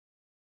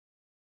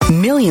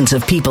Millions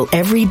of people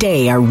every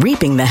day are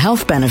reaping the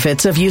health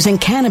benefits of using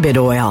cannabis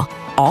oil,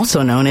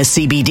 also known as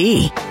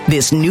CBD.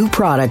 This new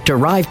product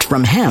derived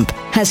from hemp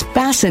has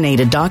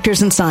fascinated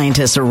doctors and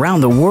scientists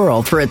around the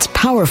world for its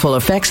powerful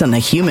effects on the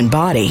human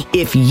body.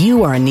 If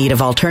you are in need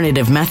of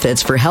alternative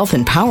methods for health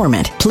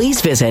empowerment, please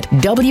visit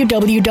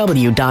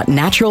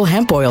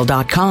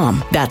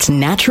www.naturalhempoil.com. That's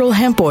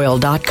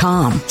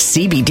naturalhempoil.com.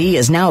 CBD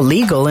is now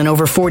legal in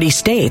over 40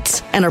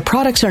 states, and our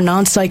products are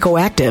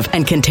non-psychoactive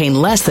and contain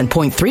less than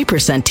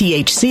 0.3%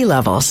 THC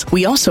levels.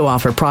 We also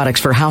offer products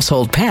for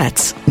household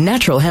pets.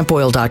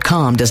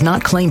 Naturalhempoil.com does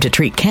not claim to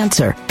treat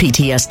cancer,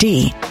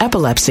 PTSD,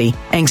 epilepsy,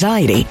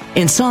 anxiety,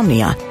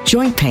 insomnia,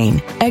 joint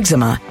pain,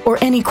 eczema, or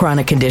any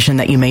chronic condition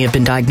that you may have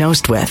been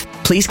diagnosed with.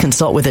 Please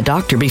consult with a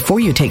doctor before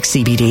you take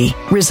CBD.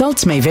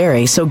 Results may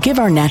vary, so give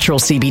our natural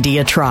CBD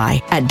a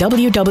try at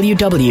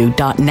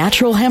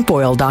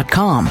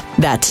www.naturalhempoil.com.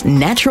 That's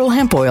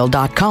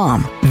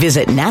naturalhempoil.com.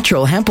 Visit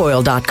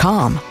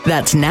naturalhempoil.com.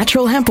 That's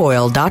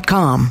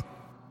naturalhempoil.com.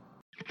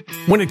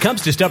 When it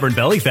comes to stubborn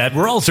belly fat,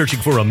 we're all searching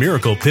for a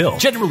miracle pill.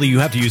 Generally, you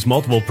have to use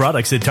multiple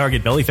products that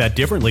target belly fat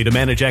differently to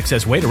manage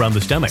excess weight around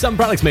the stomach. Some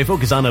products may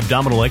focus on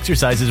abdominal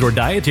exercises or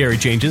dietary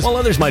changes, while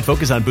others might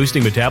focus on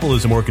boosting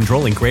metabolism or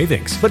controlling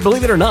cravings. But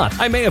believe it or not,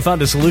 I may have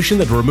found a solution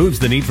that removes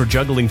the need for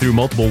juggling through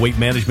multiple weight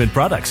management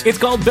products. It's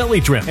called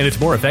Belly Trim, and it's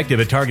more effective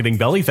at targeting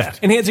belly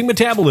fat, enhancing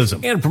metabolism,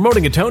 and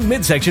promoting a toned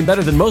midsection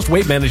better than most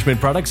weight management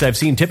products I've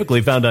seen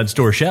typically found on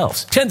store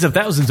shelves. Tens of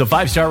thousands of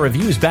 5-star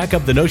reviews back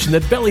up the notion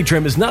that Belly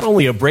Trim is not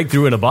only a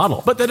breakthrough in a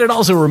bottle, but that it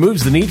also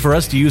removes the need for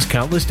us to use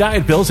countless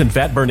diet pills and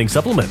fat-burning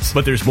supplements.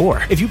 But there's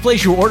more. If you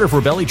place your order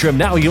for Belly Trim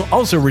now, you'll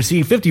also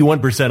receive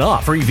 51%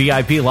 off, free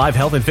VIP live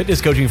health and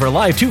fitness coaching for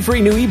life, 2 free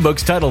new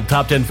ebooks titled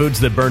Top 10 Foods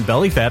That Burn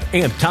Belly Fat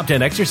and Top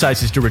 10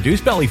 Exercises to Reduce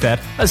Belly Fat,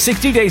 a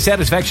 60-day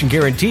satisfaction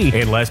guarantee,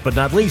 and last but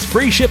not least,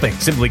 free shipping.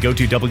 Simply go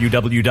to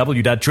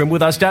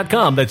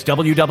www.trimwithus.com. That's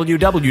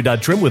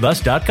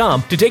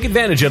www.trimwithus.com to take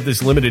advantage of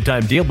this limited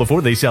time deal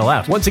before they sell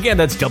out. Once again,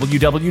 that's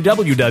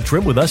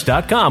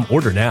www.trimwithus.com.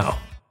 Order now.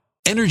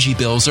 Energy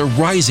bills are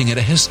rising at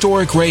a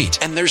historic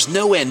rate, and there's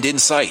no end in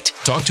sight.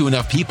 Talk to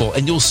enough people,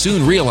 and you'll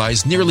soon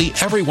realize nearly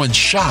everyone's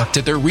shocked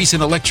at their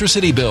recent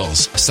electricity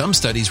bills. Some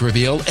studies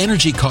reveal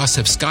energy costs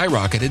have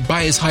skyrocketed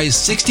by as high as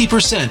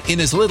 60%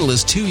 in as little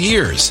as 2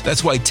 years.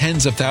 That's why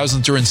tens of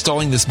thousands are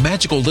installing this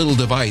magical little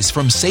device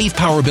from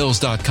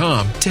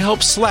SavePowerBills.com to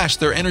help slash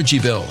their energy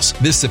bills.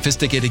 This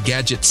sophisticated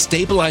gadget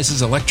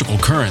stabilizes electrical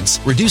currents,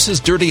 reduces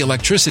dirty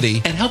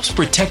electricity, and helps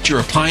protect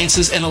your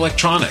appliances and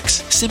electronics.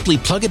 Simply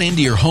plug it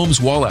into your home's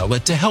wall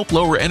outlet to help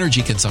lower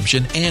energy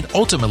consumption and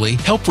ultimately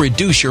help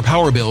reduce your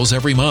power bills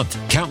every month.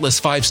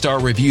 Countless 5-star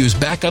reviews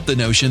back up the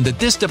notion that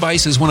this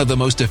device is one of the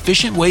most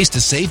efficient ways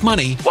to save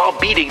money while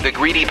beating the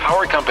greedy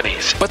power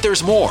companies. But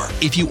there's more.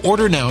 If you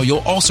order now, you'll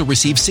also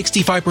receive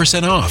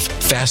 65% off,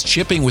 fast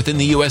shipping within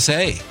the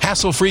USA,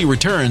 hassle-free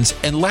returns,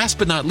 and last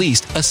but not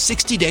least, a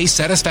 60-day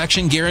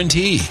satisfaction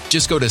guarantee.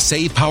 Just go to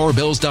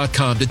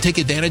SavePowerBills.com to take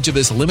advantage of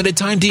this limited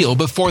time deal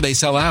before they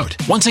sell out.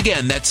 Once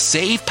again, that's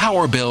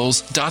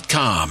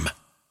SavePowerBills.com.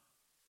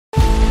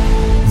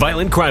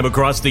 Violent crime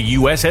across the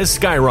U.S. has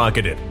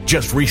skyrocketed.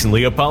 Just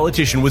recently, a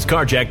politician was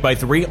carjacked by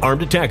 3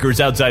 armed attackers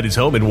outside his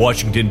home in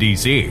Washington,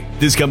 D.C.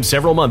 This comes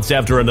several months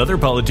after another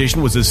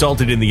politician was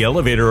assaulted in the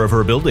elevator of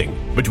her building.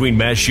 Between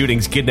mass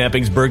shootings,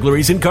 kidnappings,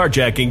 burglaries, and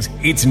carjackings,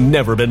 it's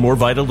never been more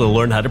vital to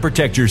learn how to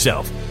protect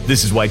yourself.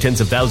 This is why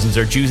tens of thousands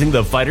are choosing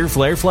the Fighter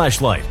Flare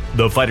flashlight.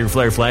 The Fighter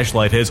Flare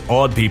flashlight has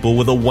awed people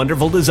with a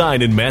wonderful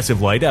design and massive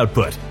light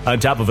output. On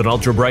top of an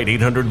ultra-bright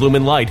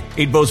 800-lumen light,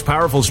 it boasts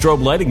powerful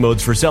strobe lighting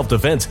modes for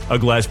self-defense, a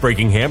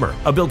glass-breaking hammer,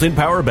 a built-in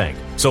power bank,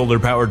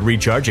 solar-powered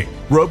recharging,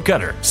 rope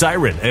cutter,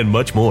 siren, and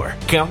much more.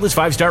 Countless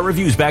 5-star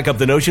reviews back up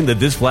the notion that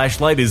this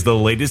flashlight is the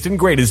latest and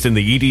greatest in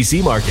the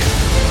EDC market.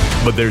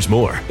 But there's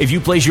more. If you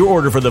place your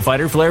order for the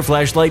Fighter Flare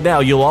flashlight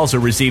now, you'll also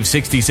receive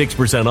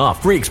 66%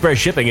 off, free express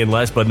shipping, and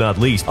last but not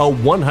least, a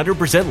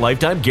 100%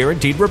 lifetime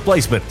guaranteed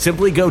replacement.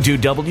 Simply go to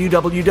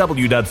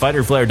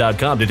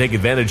www.fighterflare.com to take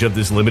advantage of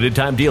this limited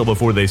time deal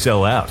before they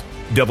sell out.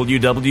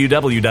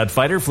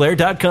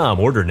 www.fighterflare.com.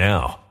 Order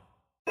now.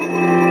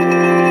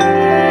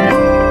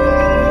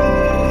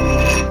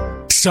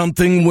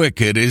 Something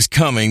wicked is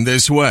coming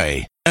this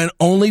way, and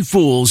only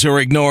fools are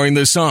ignoring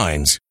the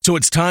signs. So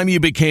it's time you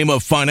became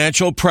a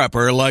financial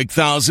prepper like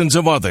thousands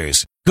of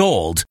others.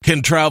 Gold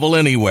can travel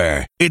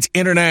anywhere. It's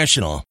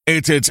international.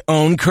 It's its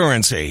own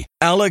currency.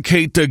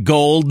 Allocate to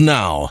gold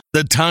now,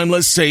 the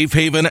timeless safe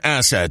haven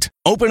asset.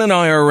 Open an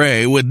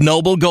IRA with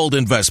Noble Gold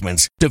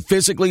Investments to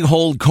physically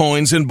hold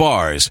coins and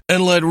bars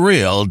and let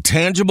real,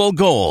 tangible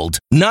gold,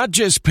 not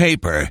just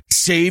paper,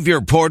 Save your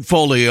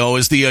portfolio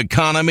as the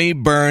economy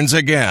burns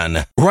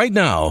again. Right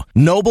now,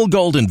 Noble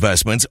Gold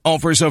Investments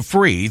offers a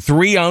free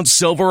 3-ounce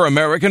silver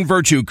American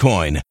Virtue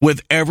coin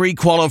with every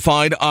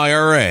qualified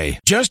IRA.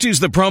 Just use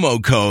the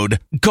promo code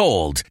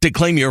GOLD to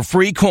claim your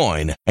free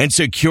coin and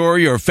secure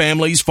your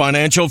family's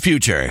financial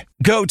future.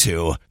 Go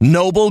to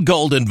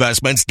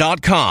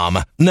noblegoldinvestments.com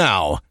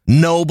now.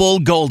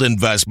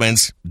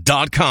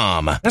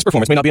 noblegoldinvestments.com. Past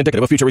performance may not be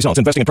indicative of future results.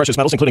 Investing in precious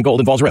metals, including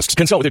gold, involves risks.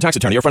 Consult with your tax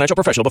attorney or financial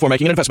professional before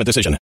making an investment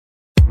decision.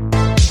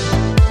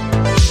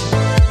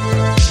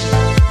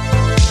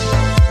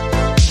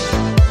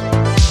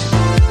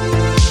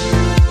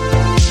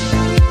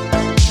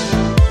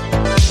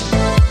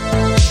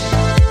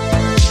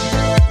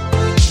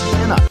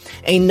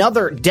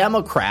 Another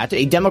Democrat,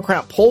 a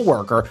Democrat poll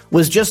worker,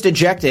 was just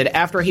ejected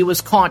after he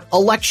was caught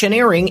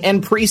electioneering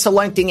and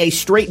pre-selecting a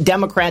straight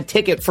Democrat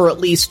ticket for at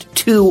least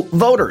 2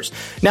 voters.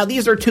 Now,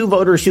 these are 2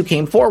 voters who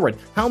came forward.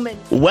 How many?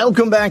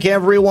 Welcome back,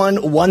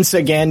 everyone, once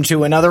again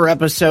to another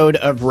episode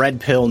of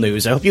Red Pill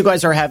News. I hope you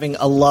guys are having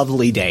a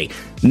lovely day.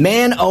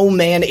 Man, oh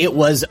man, it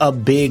was a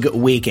big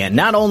weekend.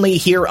 Not only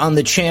here on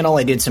the channel,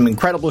 I did some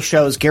incredible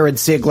shows, Garrett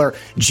Ziegler,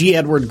 G.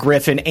 Edward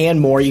Griffin, and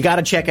more. You got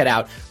to check it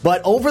out.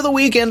 But over the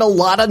weekend, a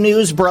lot of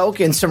news broke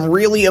and some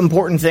really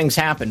important things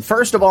happened.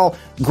 First of all,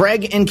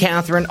 Greg and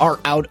Catherine are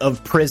out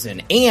of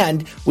prison.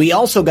 And we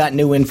also got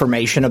new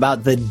information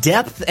about the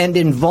depth and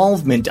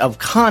involvement of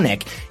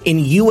Konnech in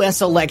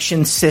U.S.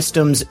 election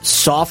systems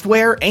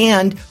software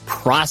and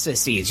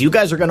processes. You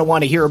guys are going to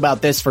want to hear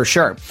about this for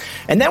sure.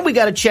 And then we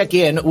got to check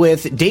in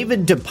with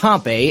David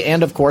DePape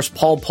and, of course,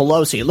 Paul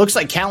Pelosi. It looks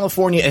like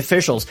California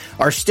officials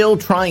are still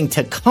trying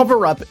to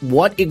cover up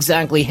what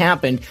exactly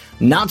happened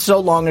not so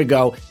long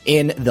ago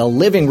in the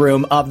living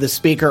room of the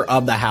Speaker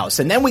of the House.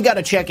 And then we got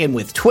to check in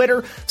with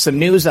Twitter, some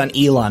news on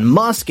Elon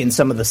Musk and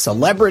some of the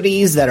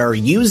celebrities that are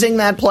using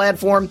that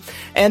platform.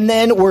 And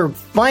then we're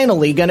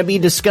finally going to be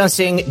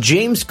discussing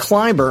James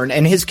Clyburn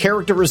and his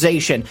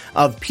characterization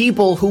of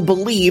people who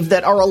believe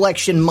that our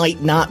election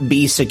might not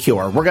be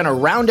secure. We're going to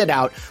round it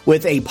out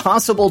with a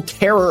possible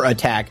terror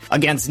attack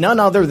against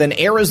none other than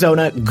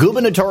Arizona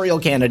gubernatorial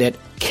candidate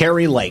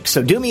Kari Lake.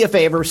 So do me a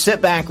favor,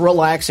 sit back,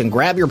 relax, and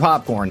grab your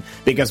popcorn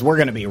because we're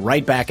going to be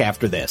right back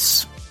after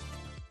this.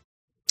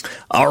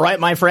 All right,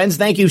 my friends,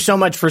 thank you so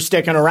much for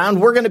sticking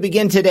around. We're going to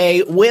begin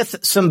today with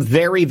some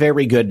very,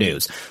 very good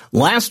news.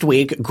 Last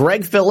week,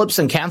 Greg Phillips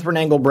and Catherine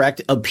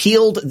Engelbrecht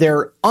appealed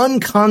their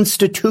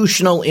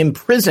unconstitutional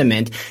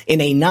imprisonment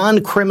in a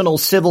non-criminal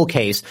civil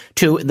case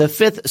to the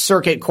Fifth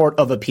Circuit Court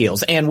of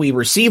Appeals. And we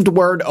received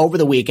word over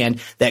the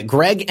weekend that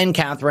Greg and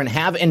Catherine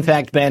have, in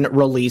fact, been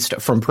released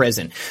from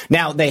prison.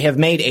 Now, they have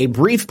made a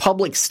brief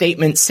public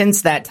statement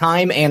since that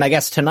time, and I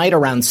guess tonight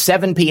around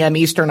 7 p.m.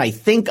 Eastern, I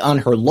think on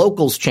her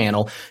Locals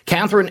channel,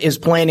 Catherine is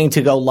planning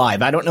to go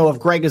live. I don't know if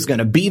Greg is going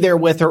to be there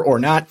with her or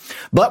not,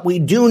 but we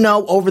do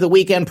know over the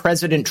weekend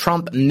President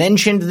Trump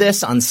mentioned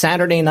this on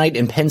Saturday night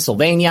in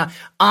Pennsylvania.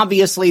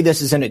 Obviously,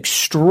 this is an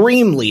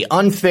extremely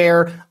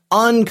unfair,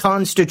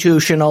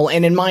 unconstitutional,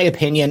 and in my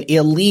opinion,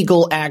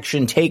 illegal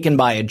action taken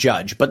by a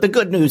judge. But the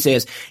good news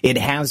is it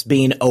has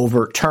been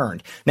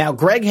overturned. Now,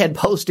 Greg had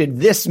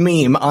posted this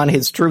meme on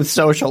his Truth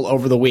Social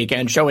over the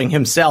weekend showing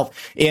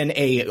himself in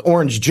a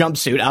orange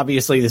jumpsuit.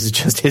 Obviously, this is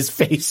just his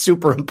face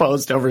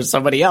superimposed over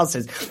somebody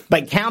else's.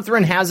 But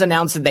Catherine has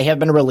announced that they have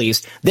been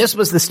released. This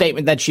was the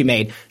statement that she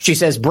made. She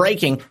says,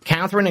 breaking,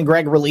 Catherine and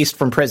Greg released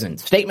from prison.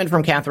 Statement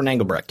from Catherine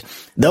Engelbrecht.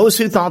 Those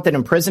who thought that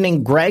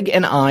imprisoning Greg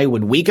and I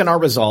would weaken our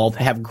resolve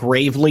have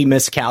gravely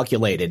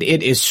miscalculated.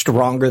 It is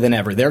stronger than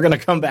ever. They're going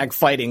to come back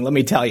fighting, let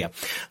me tell you.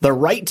 The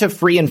right to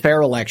free and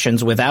fair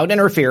elections without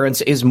interference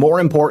is more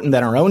important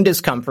than our own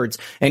discomforts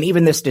and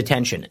even this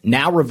detention,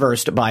 now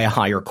reversed by a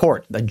higher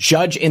court. The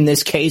judge in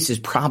this case is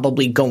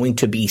probably going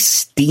to be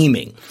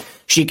steaming.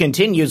 She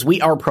continues, we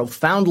are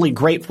profoundly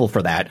grateful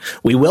for that.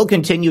 We will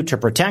continue to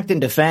protect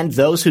and defend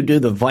those who do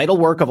the vital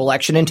work of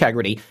election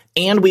integrity,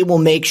 and we will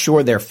make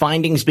sure their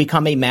findings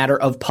become a matter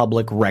of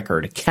public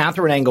record.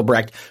 Catherine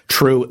Engelbrecht,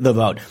 True the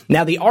Vote.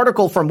 Now, the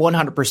article from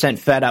 100%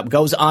 Fed Up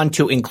goes on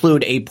to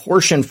include a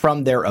portion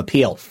from their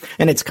appeal,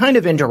 and it's kind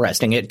of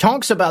interesting. It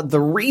talks about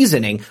the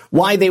reasoning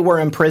why they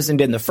were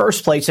imprisoned in the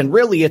first place, and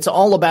really it's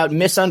all about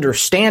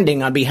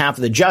misunderstanding on behalf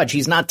of the judge.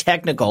 He's not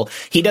technical.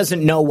 He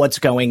doesn't know what's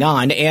going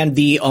on, and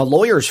the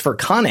lawyers for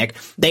Konnech,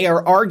 they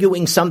are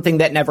arguing something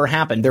that never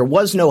happened. There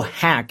was no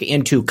hack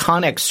into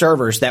Konnech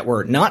servers that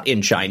were not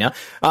in China.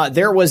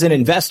 There was an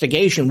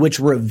investigation which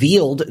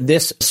revealed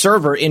this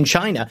server in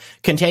China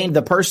contained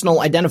the personal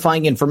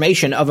identifying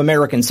information of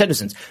American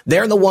citizens.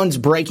 They're the ones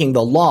breaking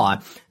the law.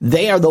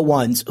 They are the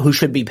ones who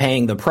should be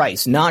paying the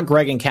price, not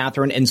Greg and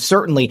Catherine, and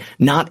certainly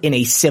not in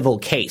a civil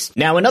case.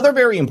 Now, another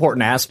very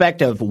important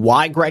aspect of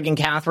why Greg and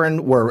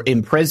Catherine were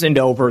imprisoned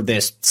over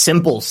this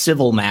simple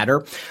civil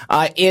matter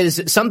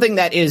is something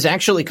that is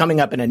actually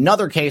coming up in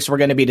another case we're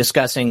going to be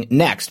discussing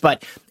next.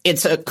 But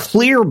it's a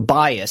clear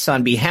bias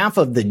on behalf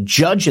of the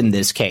judge in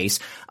this case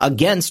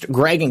against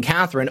Greg and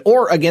Catherine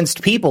or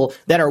against people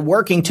that are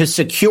working to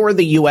secure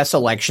the U.S.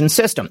 election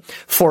system.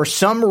 For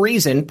some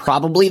reason,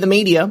 probably the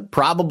media,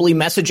 probably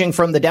messaging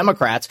from the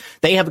Democrats,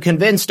 they have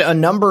convinced a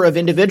number of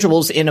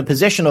individuals in a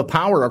position of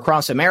power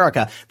across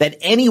America that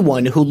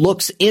anyone who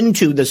looks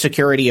into the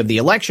security of the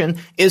election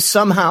is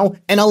somehow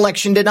an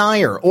election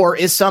denier or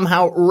is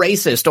somehow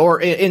racist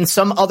or in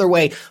some other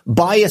way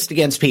biased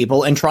against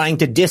people and trying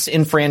to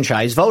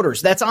disenfranchise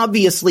voters. That's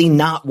obviously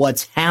not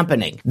what's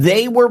happening.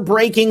 They were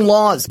breaking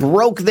laws,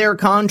 broke their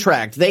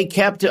contract. They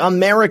kept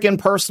American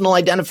personal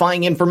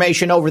identifying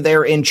information over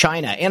there in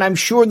China, and I'm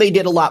sure they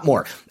did a lot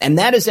more. And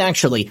that is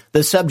actually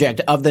the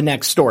subject of the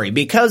next story,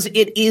 because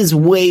it is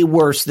way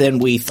worse than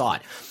we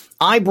thought.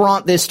 I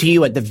brought this to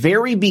you at the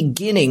very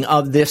beginning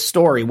of this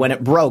story when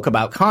it broke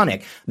about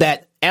Konnech,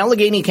 that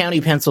Allegheny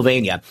County,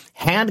 Pennsylvania,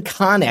 had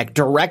Konnech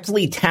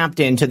directly tapped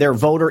into their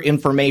voter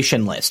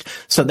information list.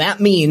 So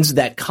that means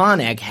that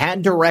Konnech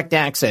had direct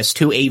access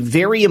to a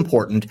very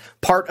important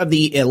part of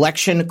the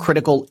election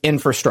critical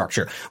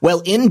infrastructure.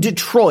 Well, in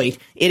Detroit,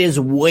 it is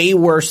way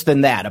worse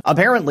than that.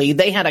 Apparently,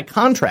 they had a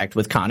contract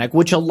with Konnech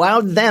which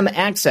allowed them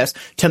access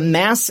to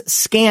mass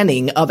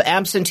scanning of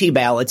absentee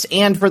ballots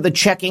and for the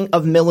checking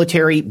of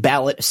military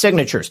ballot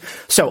signatures.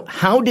 So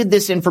how did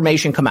this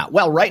information come out?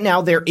 Well, right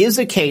now, there is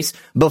a case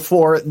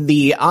before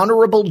the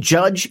Honorable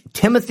Judge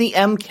Timothy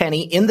M.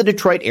 Kenny in the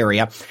Detroit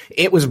area.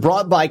 It was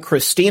brought by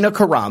Christina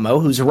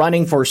Caramo, who's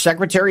running for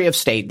Secretary of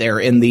State there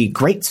in the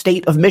great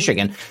state of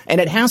Michigan,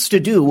 and it has to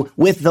do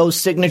with those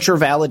signature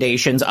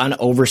validations on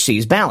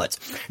overseas ballots.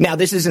 Now,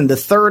 this is in the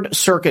Third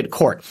Circuit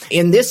Court.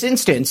 In this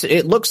instance,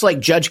 it looks like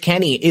Judge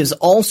Kenny is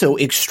also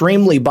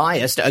extremely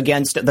biased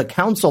against the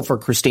counsel for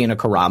Christina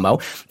Caramo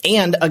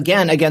and,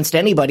 again, against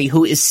anybody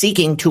who is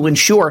seeking to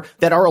ensure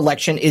that our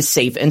election is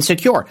safe and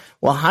secure.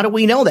 Well, how do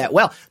we know that?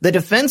 Well, the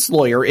defense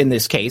lawyer in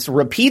this case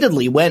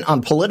repeatedly went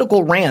on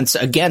political rants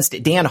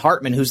against Dan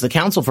Hartman, who's the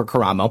counsel for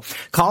Caramo,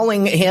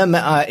 calling him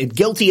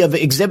guilty of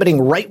exhibiting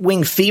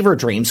right-wing fever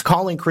dreams,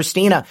 calling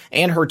Christina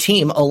and her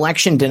team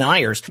election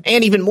deniers.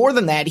 And even more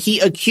than that, he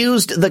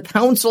accused the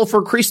counsel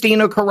for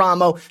Christina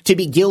Caramo to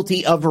be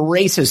guilty of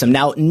racism.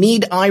 Now,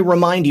 need I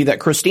remind you that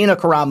Christina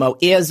Caramo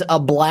is a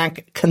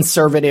black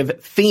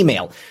conservative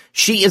female.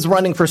 She is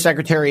running for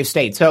Secretary of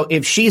State. So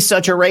if she's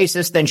such a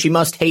racist, then she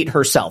must hate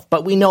herself.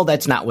 But we know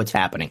that's not what's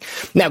happening.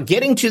 Now,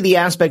 getting to the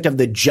aspect of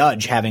the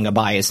judge having a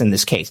bias in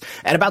this case,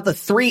 at about the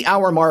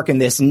 3-hour mark in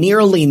this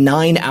nearly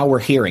 9-hour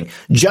hearing,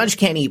 Judge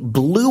Kenny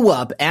blew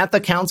up at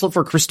the counsel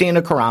for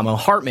Christina Caramo,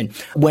 Hartman,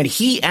 when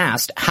he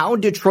asked how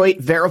Detroit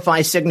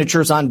verifies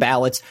signatures on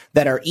ballots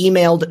that are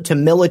emailed to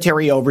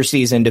military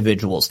overseas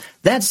individuals.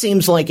 That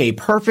seems like a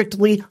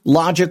perfectly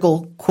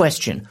logical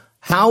question.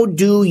 How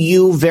do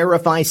you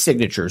verify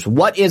signatures?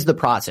 What is the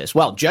process?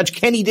 Well, Judge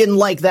Kenny didn't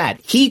like that.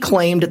 He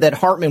claimed that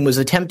Hartman was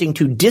attempting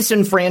to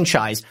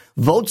disenfranchise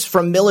votes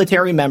from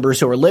military members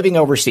who are living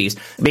overseas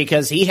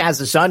because he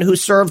has a son who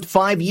served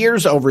 5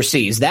 years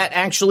overseas. That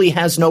actually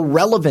has no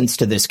relevance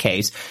to this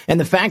case. And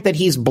the fact that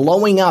he's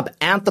blowing up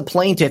at the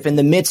plaintiff in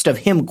the midst of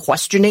him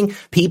questioning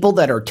people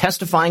that are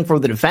testifying for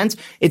the defense,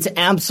 it's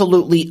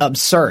absolutely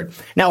absurd.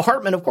 Now,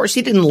 Hartman, of course,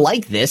 he didn't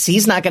like this.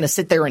 He's not going to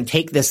sit there and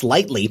take this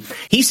lightly.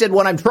 He said,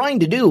 what I'm trying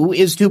to do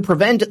is to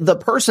prevent the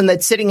person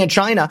that's sitting in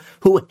China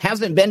who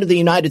hasn't been to the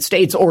United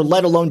States or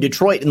let alone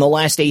Detroit in the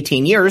last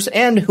 18 years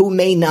and who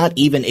may not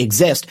even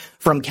exist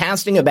from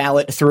casting a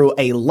ballot through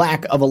a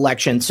lack of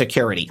election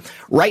security.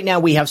 Right now,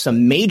 we have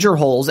some major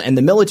holes, and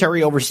the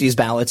military overseas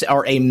ballots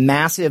are a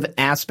massive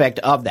aspect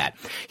of that.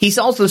 He's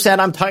also said,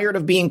 I'm tired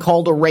of being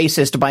called a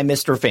racist by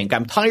Mr. Fink.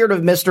 I'm tired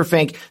of Mr.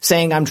 Fink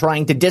saying I'm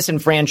trying to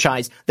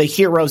disenfranchise the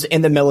heroes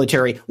in the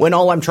military when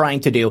all I'm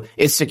trying to do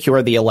is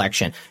secure the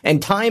election.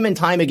 And time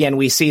again,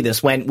 we see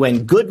this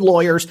when good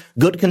lawyers,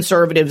 good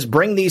conservatives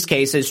bring these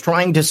cases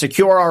trying to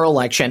secure our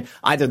election,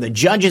 either the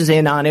judge is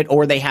in on it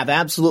or they have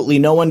absolutely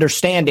no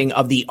understanding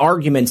of the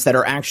arguments that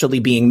are actually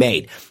being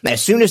made.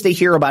 As soon as they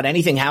hear about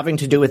anything having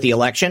to do with the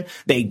election,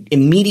 they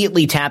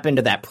immediately tap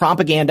into that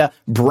propaganda,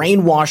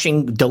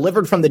 brainwashing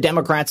delivered from the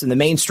Democrats and the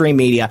mainstream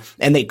media,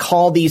 and they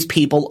call these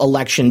people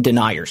election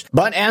deniers.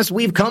 But as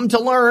we've come to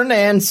learn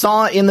and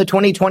saw in the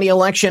 2020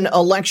 election,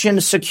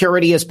 election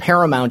security is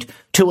paramount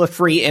to a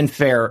free and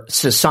fair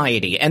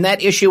society. And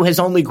that issue has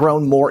only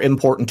grown more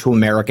important to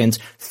Americans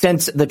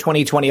since the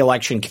 2020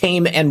 election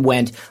came and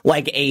went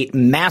like a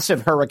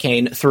massive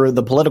hurricane through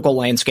the political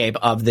landscape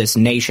of this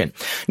nation.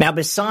 Now,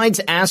 besides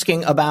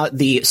asking about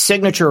the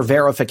signature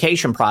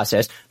verification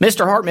process,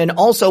 Mr. Hartman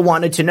also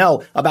wanted to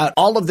know about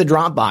all of the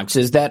drop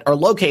boxes that are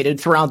located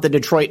throughout the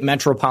Detroit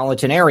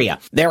metropolitan area.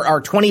 There are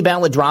 20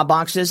 ballot drop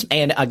boxes,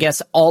 and I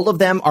guess all of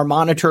them are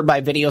monitored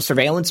by video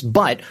surveillance,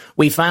 but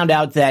we found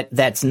out that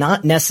that's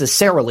not necessary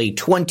necessarily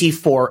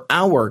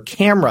 24-hour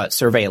camera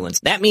surveillance.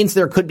 That means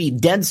there could be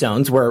dead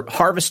zones where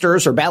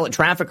harvesters or ballot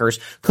traffickers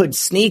could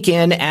sneak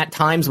in at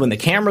times when the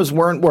cameras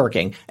weren't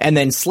working and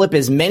then slip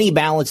as many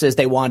ballots as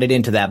they wanted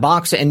into that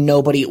box, and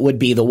nobody would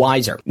be the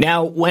wiser.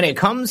 Now, when it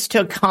comes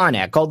to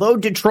Connick, although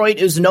Detroit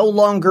is no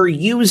longer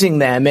using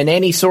them in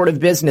any sort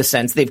of business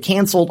sense, they've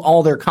canceled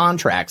all their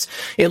contracts.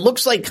 It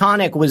looks like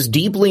Connick was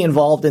deeply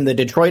involved in the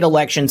Detroit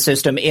election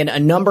system in a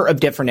number of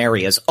different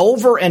areas,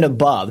 over and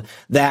above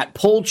that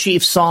poll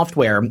chief software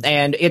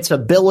and its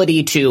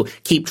ability to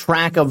keep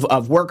track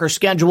of worker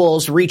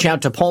schedules, reach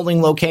out to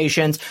polling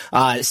locations,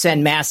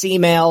 send mass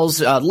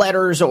emails,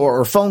 letters,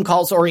 or phone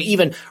calls, or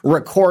even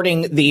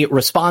recording the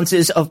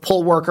responses of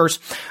poll workers.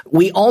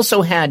 We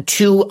also had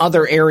two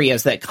other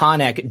areas that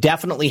Connick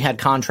definitely had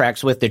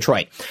contracts with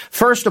Detroit.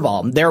 First of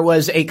all, there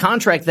was a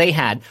contract they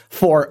had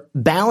for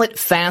ballot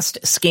fast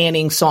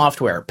scanning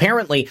software.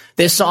 Apparently,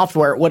 this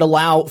software would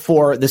allow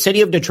for the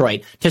city of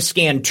Detroit to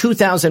scan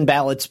 2,000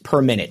 ballots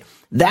per minute.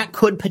 That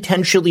could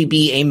potentially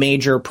be a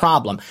major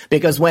problem,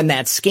 because when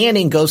that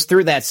scanning goes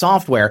through that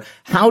software,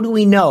 how do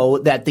we know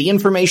that the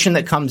information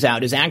that comes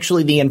out is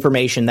actually the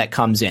information that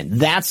comes in?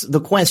 That's the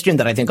question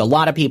that I think a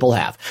lot of people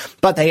have.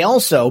 But they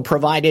also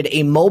provided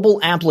a mobile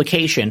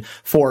application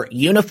for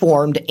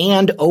Uniformed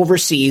and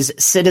Overseas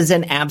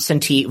Citizen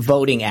Absentee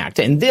Voting Act.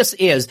 And this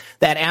is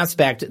that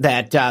aspect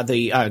that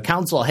the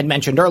council had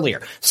mentioned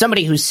earlier.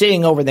 Somebody who's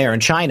sitting over there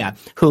in China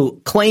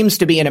who claims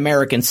to be an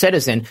American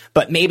citizen,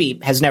 but maybe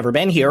has never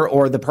been here,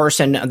 or the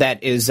person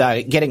that is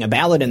getting a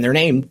ballot in their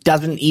name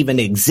doesn't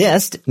even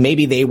exist.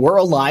 Maybe they were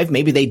alive.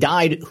 Maybe they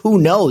died. Who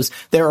knows?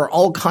 There are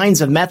all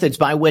kinds of methods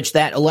by which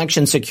that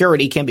election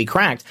security can be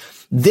cracked.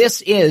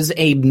 This is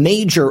a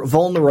major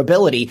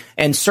vulnerability,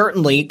 and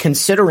certainly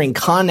considering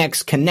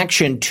Connick's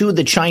connection to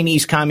the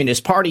Chinese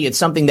Communist Party, it's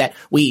something that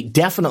we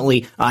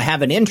definitely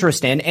have an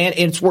interest in, and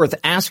it's worth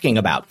asking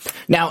about.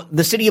 Now,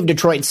 the city of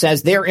Detroit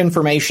says their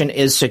information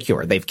is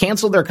secure. They've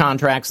canceled their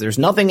contracts. There's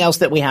nothing else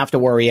that we have to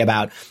worry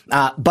about.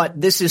 But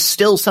this is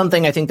still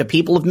something I think the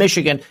people of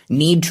Michigan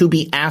need to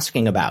be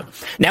asking about.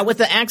 Now, with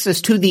the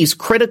access to these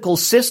critical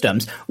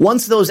systems,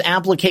 once those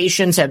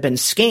applications have been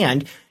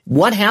scanned,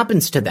 what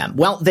happens to them?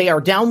 Well, they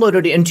are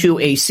downloaded into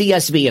a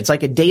CSV. It's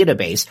like a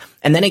database,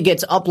 and then it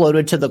gets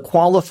uploaded to the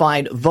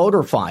qualified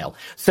voter file.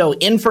 So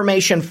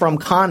information from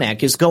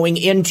Connick is going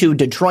into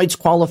Detroit's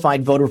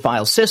qualified voter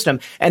file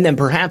system, and then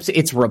perhaps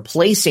it's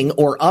replacing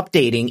or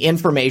updating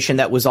information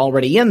that was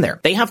already in there.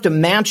 They have to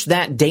match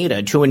that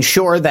data to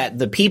ensure that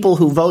the people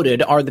who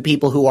voted are the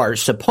people who are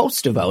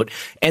supposed to vote,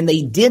 and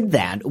they did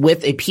that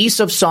with a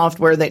piece of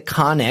software that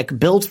Connick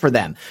built for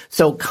them.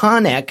 So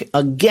Connick,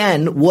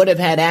 again, would have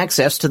had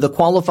access to the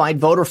qualified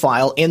voter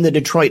file in the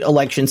Detroit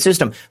election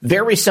system,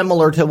 very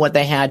similar to what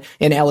they had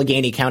in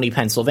Allegheny County,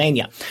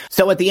 Pennsylvania.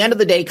 So at the end of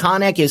the day,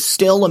 Connick is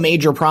still a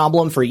major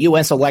problem for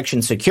U.S.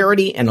 election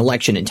security and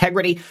election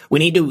integrity. We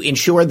need to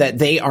ensure that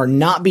they are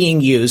not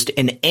being used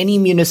in any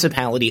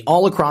municipality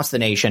all across the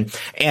nation.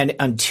 And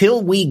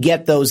until we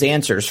get those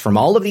answers from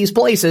all of these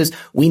places,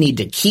 we need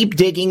to keep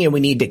digging and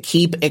we need to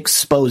keep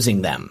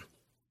exposing them.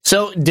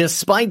 So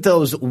despite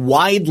those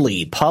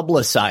widely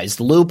publicized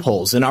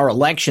loopholes in our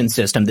election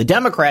system, the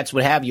Democrats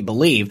would have you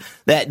believe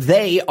that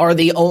they are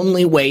the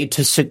only way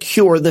to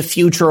secure the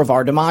future of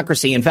our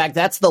democracy. In fact,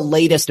 that's the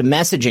latest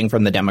messaging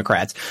from the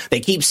Democrats. They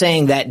keep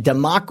saying that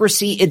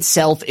democracy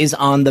itself is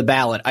on the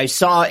ballot. I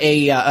saw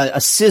a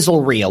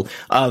sizzle reel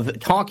of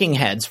talking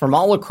heads from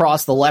all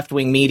across the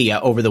left-wing media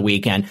over the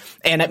weekend,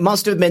 and it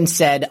must have been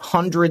said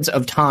hundreds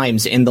of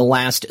times in the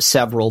last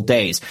several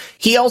days.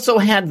 He also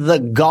had the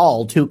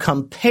gall to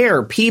compare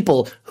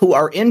people who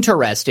are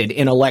interested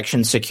in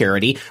election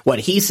security, what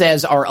he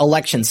says are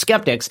election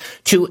skeptics,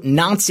 to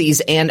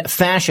Nazis and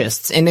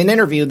fascists in an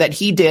interview that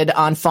he did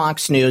on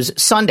Fox News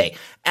Sunday.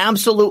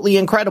 Absolutely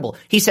incredible.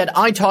 He said,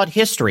 I taught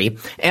history,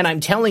 and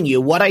I'm telling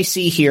you what I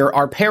see here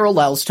are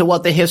parallels to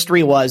what the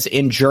history was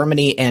in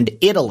Germany and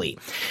Italy.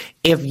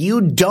 If you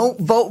don't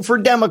vote for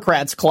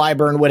Democrats,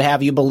 Clyburn would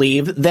have you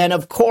believe, then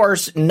of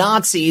course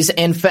Nazis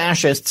and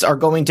fascists are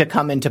going to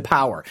come into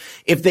power.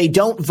 If they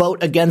don't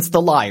vote against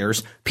the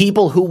liars,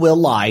 people who will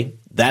lie,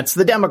 that's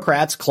the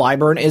Democrats,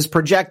 Clyburn is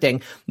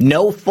projecting,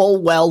 know full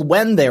well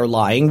when they're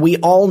lying. We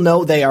all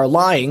know they are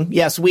lying.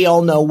 Yes, we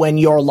all know when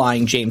you're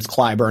lying, James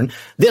Clyburn.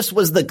 This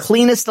was the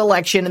cleanest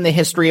election in the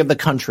history of the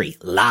country.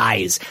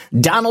 Lies.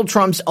 Donald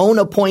Trump's own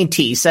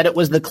appointee said it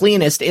was the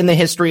cleanest in the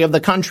history of the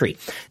country.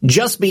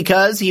 Just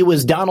because he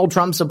was Donald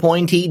Trump's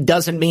appointee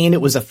doesn't mean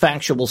it was a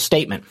factual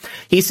statement.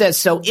 He says,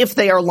 so if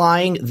they are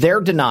lying,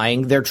 they're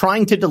denying, they're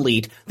trying to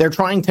delete, they're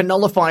trying to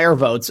nullify our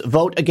votes,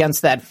 vote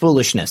against that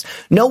foolishness.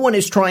 No one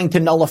is trying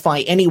to nullify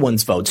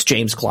anyone's votes,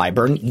 James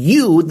Clyburn.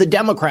 You, the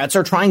Democrats,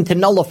 are trying to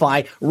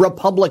nullify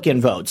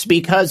Republican votes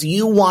because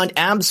you want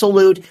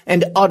absolute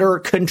and utter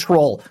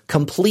control,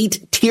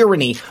 complete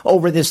tyranny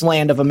over this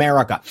land of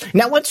America.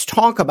 Now let's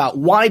talk about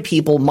why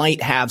people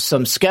might have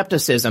some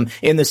skepticism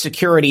in the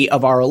security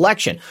of our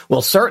election.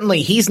 Well,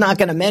 certainly he's not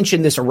going to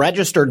mention this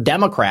registered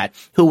Democrat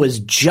who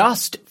was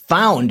just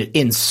found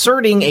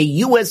inserting a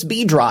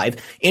USB drive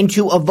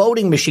into a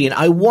voting machine.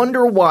 I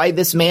wonder why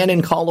this man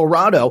in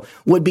Colorado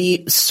would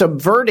be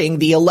subverting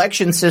the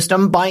election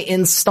system by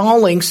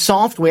installing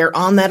software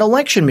on that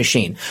election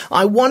machine.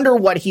 I wonder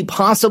what he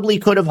possibly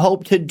could have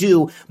hoped to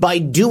do by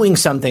doing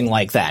something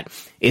like that.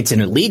 It's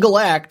an illegal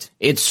act.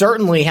 It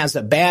certainly has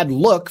a bad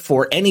look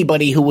for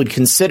anybody who would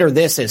consider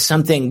this as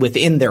something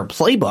within their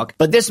playbook.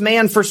 But this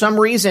man, for some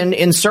reason,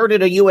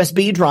 inserted a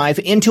USB drive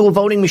into a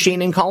voting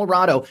machine in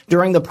Colorado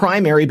during the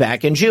primary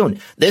back in June.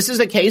 This is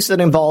a case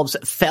that involves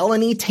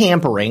felony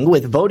tampering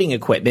with voting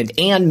equipment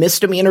and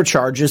misdemeanor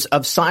charges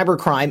of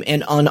cybercrime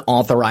and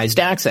unauthorized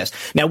access.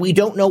 Now, we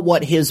don't know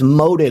what his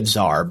motives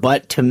are,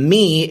 but to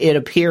me, it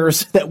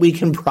appears that we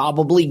can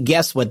probably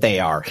guess what they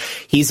are.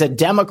 He's a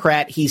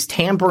Democrat. He's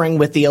tampering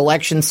with the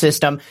election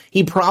system.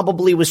 He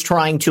probably was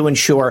trying to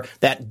ensure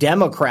that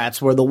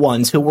Democrats were the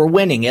ones who were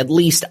winning, at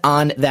least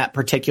on that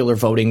particular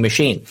voting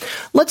machine.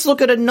 Let's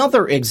look at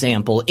another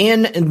example.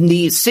 In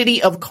the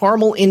city of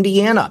Carmel,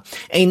 Indiana,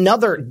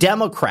 another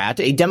Democrat,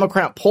 a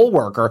Democrat poll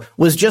worker,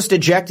 was just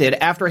ejected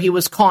after he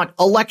was caught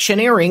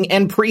electioneering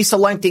and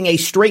pre-selecting a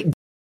straight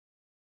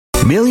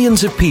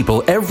Millions of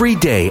people every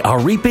day are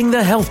reaping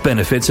the health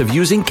benefits of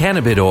using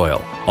cannabis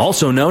oil,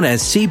 also known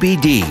as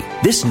CBD.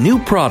 This new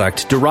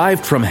product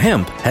derived from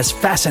hemp has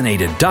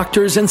fascinated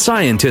doctors and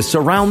scientists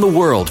around the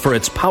world for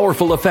its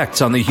powerful effects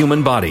on the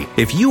human body.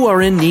 If you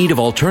are in need of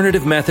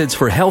alternative methods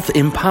for health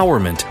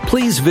empowerment,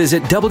 please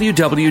visit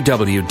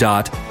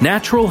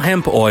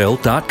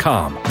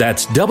www.naturalhempoil.com.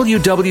 That's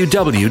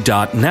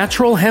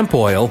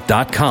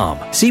www.naturalhempoil.com.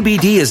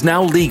 CBD is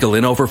now legal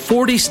in over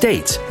 40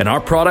 states, and our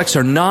products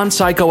are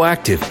non-psychoactive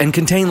and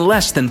contain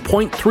less than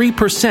 0.3%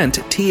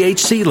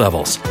 THC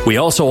levels. We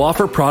also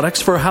offer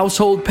products for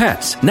household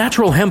pets.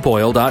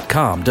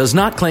 NaturalHempOil.com does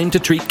not claim to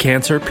treat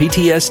cancer,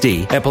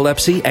 PTSD,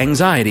 epilepsy,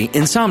 anxiety,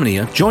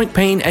 insomnia, joint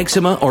pain,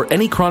 eczema, or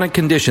any chronic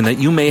condition that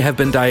you may have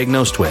been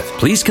diagnosed with.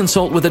 Please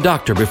consult with a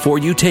doctor before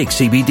you take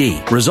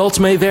CBD. Results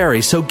may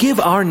vary, so give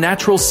our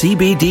natural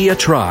CBD a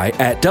try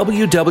at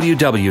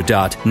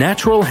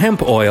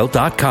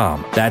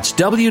www.naturalhempoil.com. That's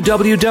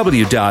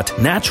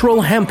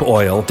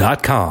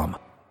www.naturalhempoil.com.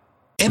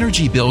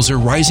 Energy bills are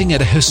rising at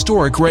a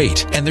historic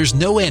rate, and there's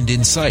no end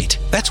in sight.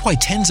 That's why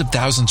tens of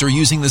thousands are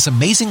using this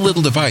amazing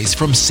little device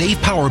from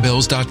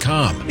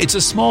SavePowerBills.com. It's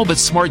a small but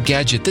smart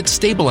gadget that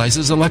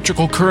stabilizes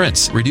electrical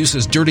currents,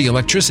 reduces dirty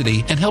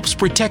electricity, and helps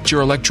protect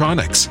your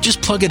electronics.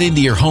 Just plug it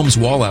into your home's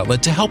wall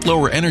outlet to help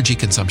lower energy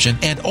consumption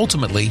and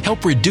ultimately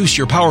help reduce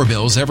your power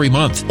bills every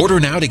month. Order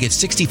now to get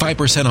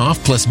 65%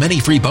 off plus many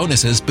free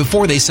bonuses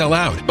before they sell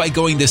out by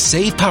going to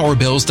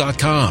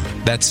SavePowerBills.com.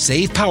 That's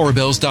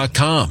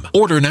SavePowerBills.com.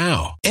 Order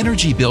now.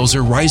 Energy bills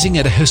are rising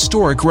at a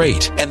historic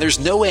rate, and there's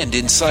no end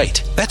in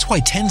sight. That's why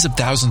tens of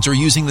thousands are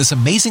using this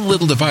amazing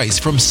little device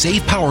from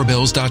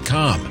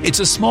SavePowerBills.com. It's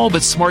a small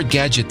but smart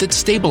gadget that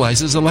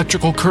stabilizes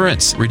electrical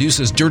currents,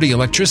 reduces dirty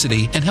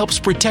electricity, and helps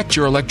protect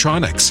your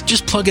electronics.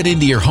 Just plug it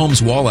into your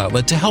home's wall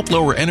outlet to help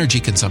lower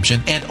energy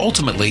consumption and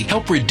ultimately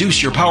help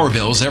reduce your power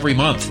bills every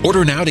month.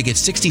 Order now to get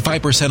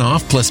 65%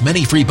 off plus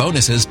many free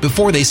bonuses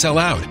before they sell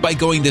out by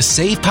going to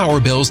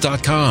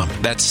SavePowerBills.com.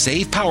 That's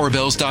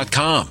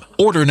SavePowerBills.com.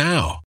 Order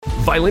now.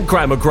 Violent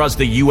crime across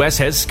the U.S.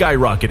 has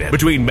skyrocketed.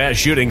 Between mass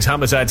shootings,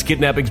 homicides,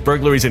 kidnappings,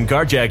 burglaries, and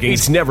carjackings,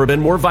 it's never been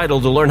more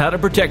vital to learn how to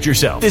protect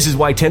yourself. This is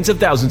why tens of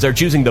thousands are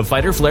choosing the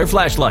Fighter Flare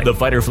flashlight. The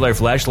Fighter Flare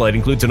flashlight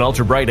includes an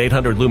ultra-bright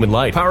 800-lumen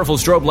light, powerful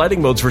strobe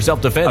lighting modes for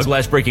self-defense, a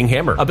glass-breaking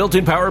hammer, a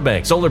built-in power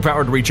bank,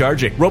 solar-powered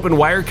recharging, rope and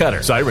wire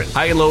cutter, siren,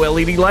 high and low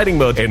LED lighting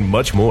mode, and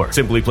much more.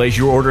 Simply place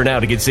your order now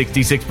to get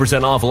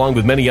 66% off along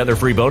with many other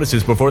free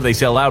bonuses before they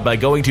sell out by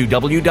going to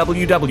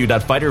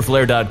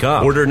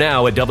www.fighterflare.com. Order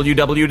now at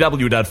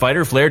www.fighterflare.com.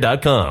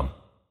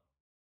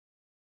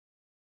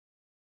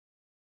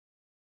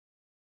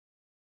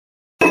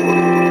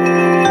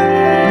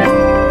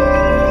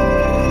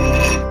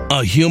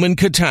 A human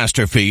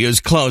catastrophe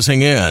is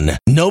closing in.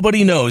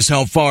 Nobody knows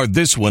how far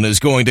this one is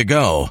going to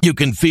go. You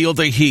can feel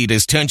the heat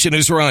as tension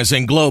is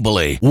rising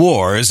globally.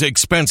 War is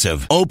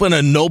expensive. Open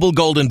a Noble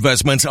Gold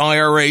Investments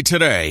IRA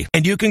today,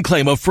 and you can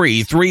claim a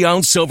free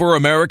 3-ounce silver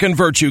American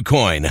Virtue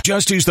coin.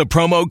 Just use the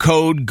promo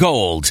code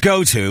GOLD.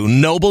 Go to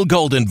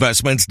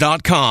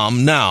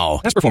noblegoldinvestments.com now.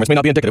 Past performance may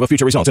not be indicative of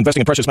future results. Investing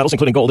in precious metals,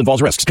 including gold,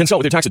 involves risks. Consult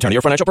with your tax attorney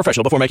or financial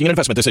professional before making an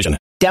investment decision.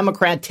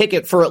 Democrat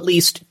ticket for at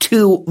least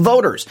 2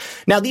 voters.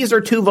 Now, these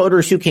are 2 voters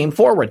who came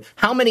forward.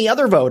 How many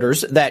other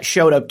voters that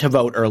showed up to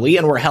vote early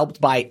and were helped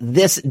by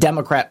this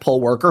Democrat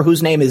poll worker,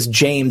 whose name is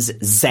James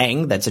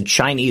Zhang, that's a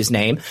Chinese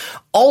name,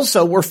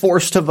 also were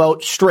forced to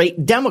vote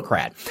straight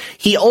Democrat?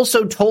 He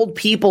also told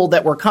people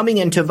that were coming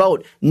in to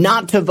vote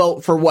not to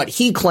vote for what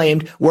he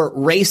claimed were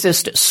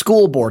racist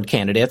school board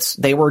candidates.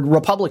 They were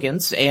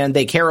Republicans, and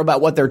they care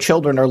about what their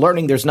children are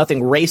learning. There's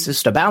nothing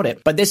racist about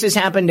it. But this has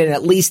happened in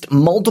at least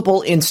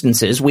multiple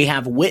instances sources. We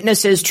have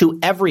witnesses to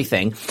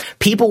everything.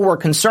 People were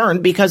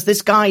concerned because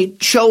this guy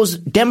chose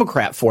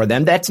Democrat for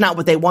them. That's not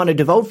what they wanted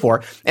to vote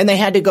for, and they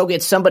had to go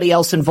get somebody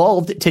else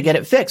involved to get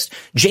it fixed.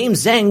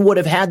 James Zhang would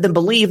have had them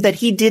believe that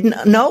he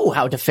didn't know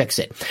how to fix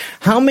it.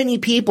 How many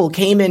people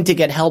came in to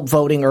get help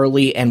voting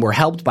early and were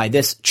helped by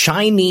this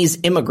Chinese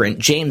immigrant,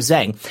 James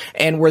Zhang,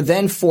 and were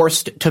then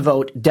forced to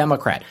vote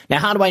Democrat? Now,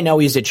 how do I know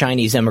he's a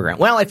Chinese immigrant?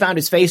 Well, I found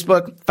his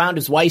Facebook, found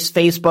his wife's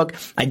Facebook.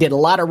 I did a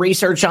lot of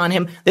research on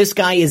him. This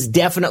guy is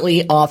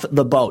definitely off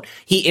the boat.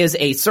 He is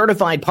a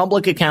certified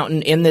public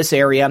accountant in this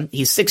area.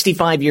 He's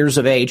 65 years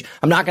of age.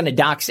 I'm not going to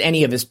dox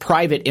any of his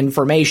private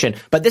information,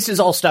 but this is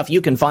all stuff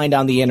you can find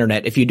on the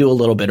internet if you do a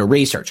little bit of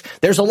research.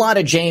 There's a lot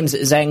of James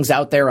Zhangs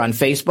out there on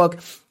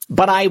Facebook,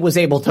 but I was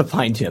able to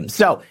find him.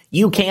 So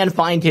you can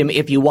find him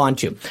if you want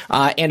to.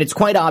 And it's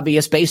quite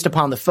obvious based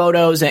upon the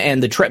photos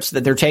and the trips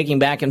that they're taking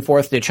back and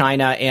forth to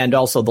China, and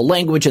also the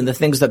language and the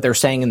things that they're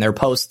saying in their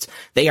posts.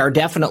 They are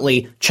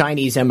definitely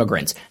Chinese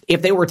immigrants.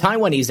 If they were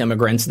Taiwanese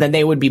immigrants, then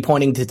they would be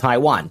pointing to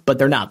Taiwan, but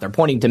they're not. They're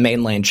pointing to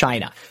mainland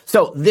China.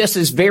 So this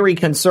is very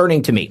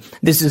concerning to me.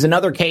 This is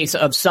another case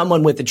of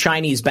someone with a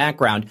Chinese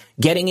background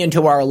getting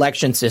into our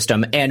election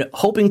system and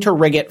hoping to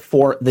rig it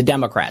for the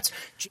Democrats.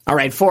 All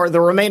right, for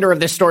the remainder of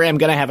this story, I'm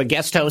going to have a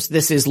guest host.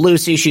 This is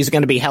Lucy. She's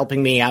going to be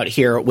helping me out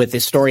here with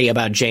this story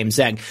about James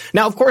Zhang.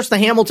 Now, of course, the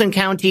Hamilton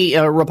County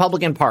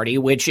Republican Party,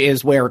 which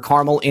is where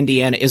Carmel,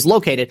 Indiana is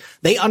located,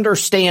 they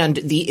understand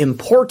the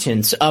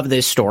importance of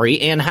this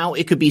story and how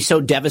it could be so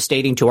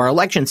devastating to our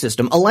election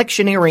system.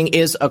 Electioneering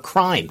is a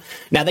crime.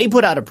 Now, they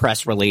put out a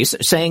press release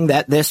saying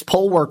that this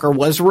poll worker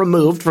was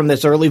removed from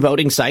this early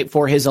voting site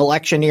for his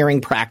electioneering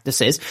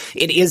practices.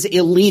 It is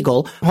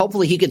illegal.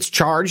 Hopefully, he gets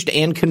charged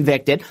and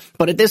convicted.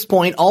 But at this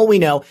point, all we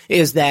know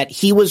is that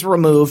he was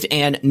removed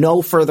and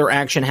no further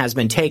action has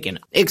been taken,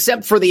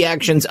 except for the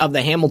actions of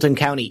the Hamilton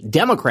County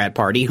Democrat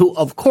Party, who,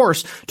 of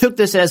course, took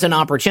this as an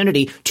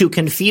opportunity to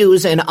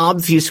confuse and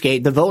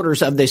obfuscate the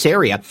voters of this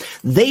area.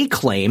 They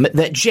claim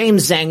that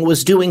James Zhang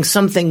was doing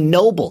something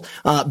noble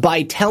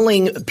by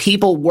telling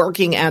people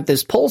working at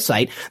this poll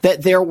site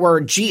that there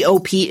were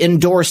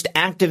GOP-endorsed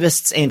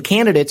activists and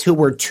candidates who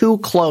were too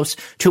close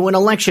to an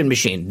election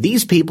machine.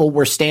 These people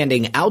were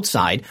standing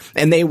outside,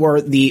 and they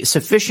were the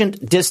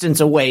sufficient distance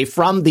away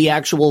from the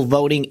actual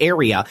voting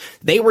area.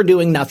 They were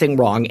doing nothing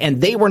wrong, and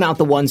they were not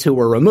the ones who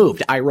were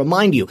removed. I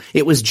remind you,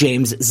 it was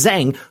James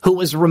Zhang who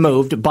was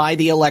removed by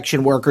the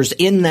election workers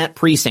in that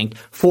precinct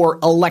for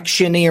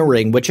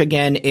electioneering, which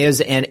again is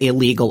an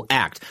illegal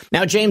act.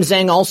 Now, James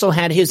Zhang also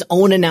had his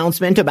own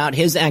announcement about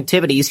his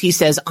activities. He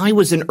says, "I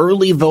was an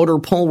early voter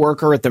poll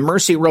worker at the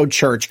Mercy Road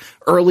Church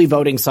early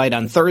voting site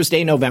on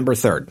Thursday, November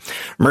 3rd.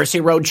 Mercy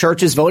Road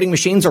Church's voting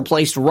machines are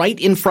placed right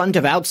in front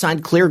of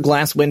outside clear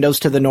glass windows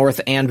to the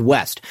north and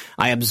west.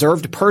 I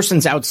observed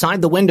persons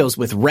outside the windows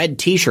with red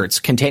T-shirts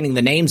containing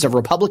the names of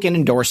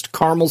Republican-endorsed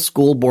Carmel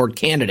School Board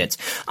candidates.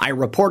 I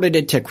reported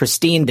it to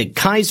Christine de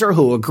Kaiser,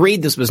 who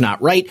agreed this was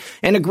not right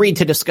and agreed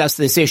to discuss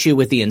this issue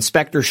with the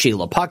inspector,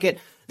 Sheila Puckett.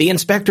 The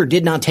inspector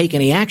did not take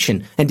any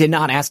action and did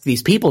not ask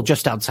these people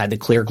just outside the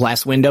clear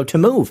glass window to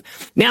move."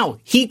 Now,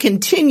 he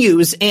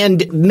continues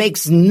and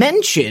makes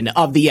mention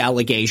of the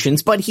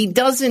allegations, but he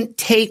doesn't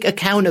take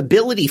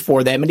accountability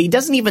for them, and he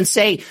doesn't even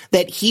say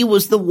that he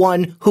was the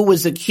one who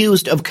was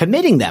accused of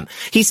committing them.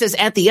 He says,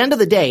 "At the end of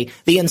the day,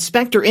 the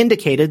inspector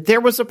indicated there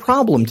was a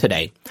problem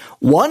today.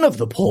 One of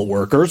the poll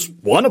workers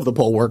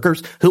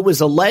who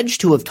was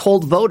alleged to have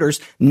told voters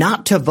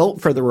not to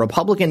vote for the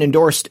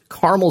Republican-endorsed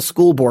Carmel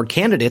School Board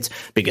candidates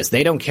because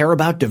they don't care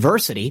about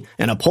diversity,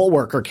 and a poll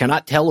worker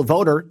cannot tell a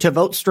voter to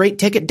vote straight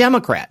ticket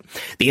Democrat.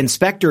 The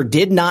inspector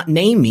did not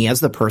name me as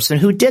the person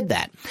who did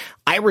that.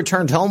 I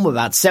returned home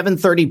about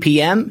 7:30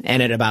 p.m.,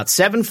 and at about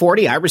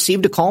 7:40, I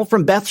received a call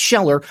from Beth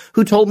Scheller,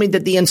 who told me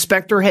that the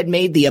inspector had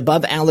made the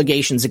above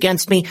allegations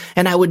against me,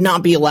 and I would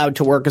not be allowed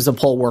to work as a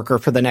poll worker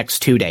for the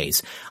next 2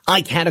 days.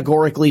 I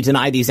categorically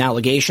deny these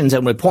allegations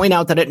and would point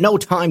out that at no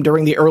time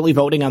during the early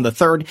voting on the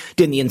 3rd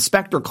did the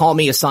inspector call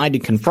me aside to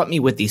confront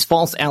me with these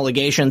false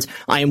allegations.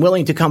 I am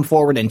willing to come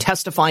forward and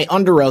testify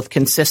under oath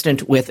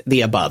consistent with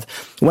the above."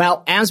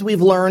 Well, as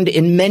we've learned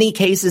in many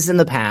cases in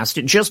the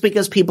past, just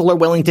because people are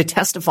willing to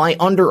testify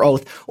under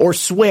oath or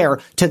swear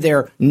to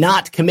their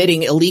not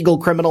committing illegal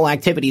criminal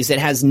activities, it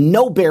has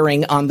no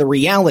bearing on the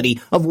reality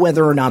of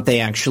whether or not they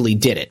actually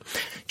did it.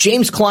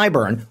 James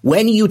Clyburn,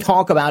 when you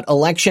talk about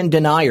election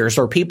deniers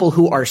or people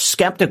who are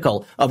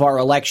skeptical of our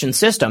election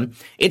system,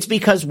 it's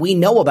because we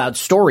know about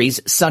stories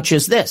such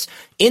as this.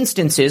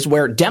 Instances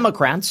where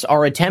Democrats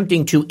are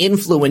attempting to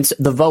influence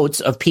the votes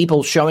of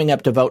people showing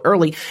up to vote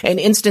early, and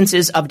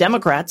instances of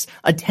Democrats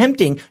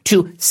attempting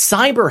to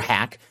cyber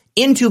hack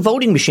into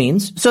voting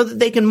machines so that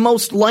they can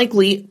most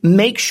likely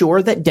make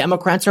sure that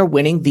Democrats are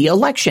winning the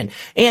election.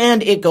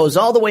 And it goes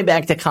all the way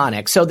back to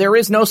Connick. So there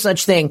is no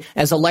such thing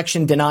as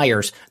election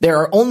deniers. There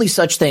are only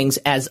such things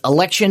as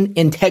election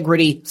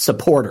integrity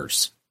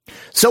supporters.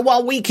 So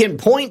while we can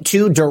point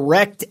to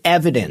direct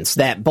evidence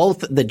that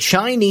both the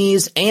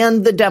Chinese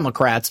and the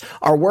Democrats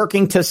are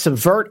working to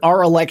subvert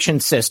our election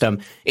system,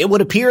 it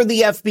would appear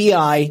the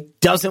FBI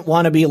doesn't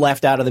want to be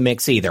left out of the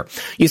mix either.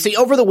 You see,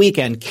 over the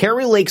weekend,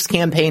 Kari Lake's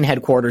campaign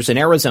headquarters in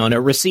Arizona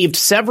received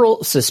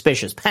several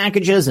suspicious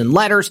packages and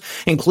letters,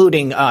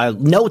 including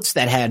notes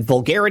that had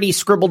vulgarity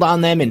scribbled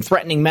on them and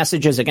threatening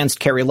messages against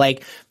Kari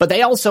Lake, but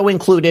they also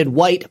included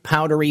white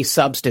powdery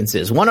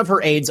substances. One of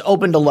her aides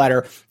opened a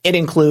letter. It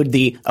included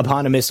the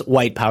eponymous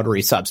white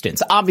powdery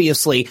substance.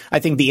 Obviously, I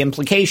think the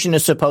implication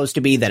is supposed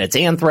to be that it's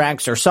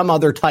anthrax or some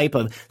other type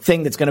of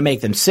thing that's going to make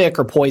them sick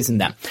or poison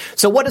them.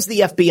 So what does the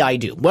FBI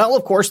do? Well,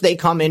 of course, they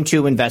come in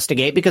to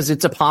investigate because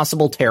it's a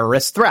possible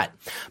terrorist threat.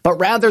 But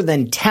rather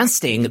than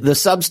testing the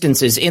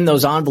substances in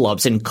those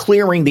envelopes and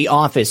clearing the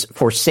office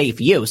for safe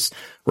use,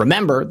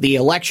 remember, the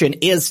election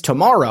is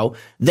tomorrow.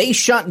 They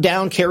shut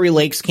down Kari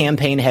Lake's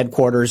campaign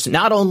headquarters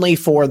not only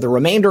for the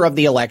remainder of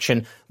the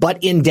election,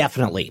 but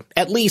indefinitely,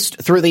 at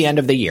least through the end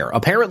of the year.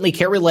 Apparently,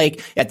 Kari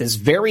Lake, at this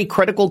very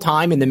critical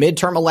time in the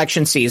midterm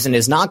election season,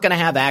 is not going to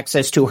have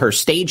access to her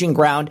staging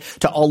ground,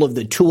 to all of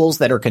the tools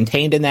that are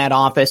contained in that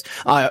office.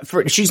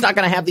 She's not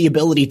going to have the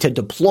ability to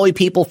deploy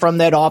people from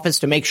that office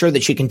to make sure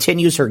that she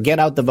continues her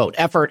get-out-the-vote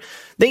effort.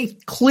 They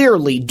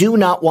clearly do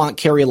not want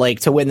Kari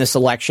Lake to win this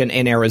election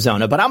in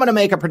Arizona, but I'm going to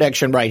make a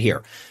prediction right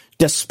here.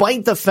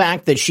 Despite the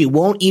fact that she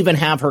won't even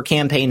have her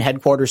campaign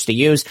headquarters to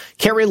use,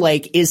 Kari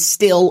Lake is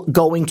still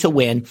going to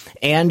win.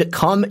 And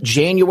come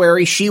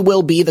January, she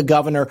will be the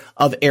governor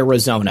of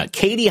Arizona.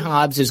 Katie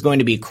Hobbs is going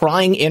to be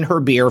crying in her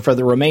beer for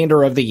the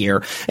remainder of the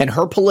year, and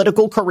her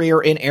political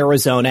career in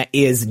Arizona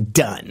is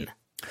done.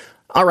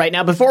 All right,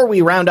 now before we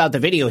round out the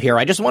video here,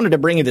 I just wanted to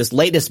bring you this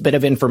latest bit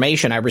of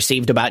information I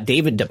received about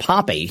David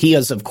DePape. He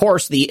is, of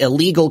course, the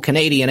illegal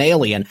Canadian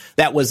alien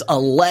that was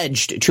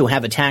alleged to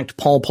have attacked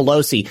Paul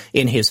Pelosi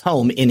in his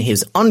home in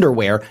his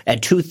underwear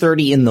at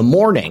 2:30 in the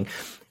morning.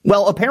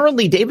 Well,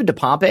 apparently David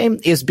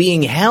DePape is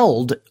being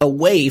held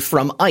away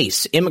from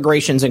ICE,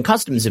 Immigrations and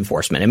Customs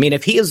Enforcement. I mean,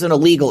 if he is an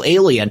illegal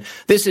alien,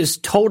 this is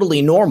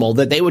totally normal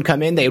that they would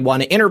come in, they'd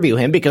want to interview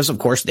him because, of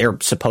course, they're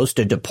supposed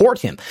to deport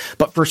him.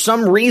 But for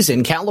some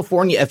reason,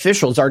 California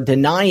officials are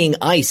denying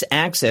ICE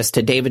access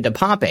to David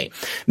DePape.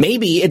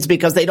 Maybe it's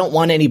because they don't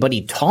want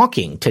anybody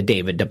talking to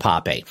David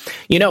DePape.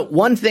 You know,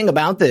 one thing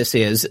about this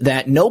is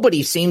that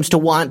nobody seems to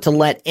want to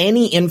let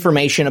any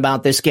information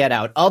about this get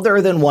out other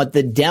than what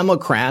the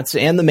Democrats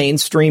and the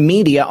mainstream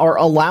media are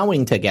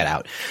allowing to get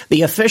out.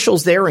 The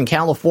officials there in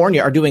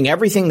California are doing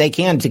everything they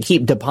can to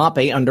keep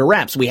DePape under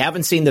wraps. We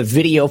haven't seen the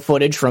video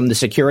footage from the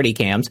security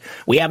cams.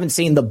 We haven't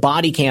seen the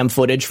body cam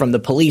footage from the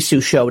police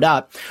who showed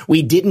up.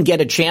 We didn't get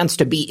a chance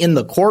to be in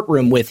the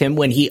courtroom with him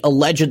when he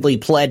allegedly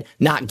pled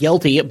not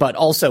guilty, but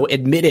also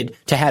admitted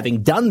to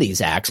having done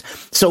these acts.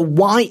 So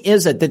why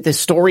is it that this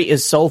story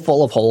is so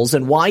full of holes,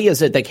 and why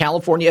is it that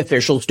California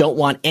officials don't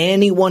want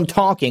anyone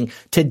talking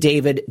to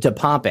David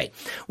DePape?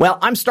 Well,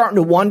 I'm starting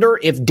to wonder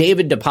if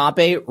David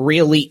DePape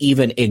really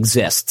even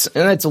exists.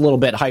 And that's a little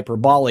bit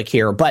hyperbolic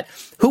here, but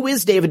who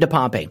is David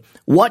DePape?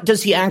 What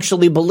does he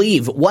actually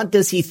believe? What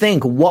does he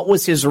think? What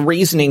was his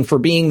reasoning for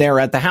being there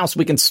at the house?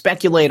 We can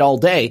speculate all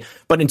day,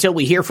 but until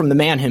we hear from the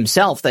man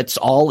himself, that's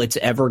all it's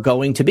ever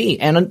going to be.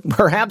 And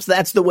perhaps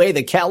that's the way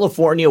that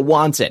California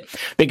wants it,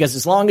 because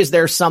as long as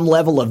there's some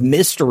level of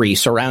mystery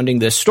surrounding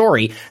this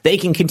story, they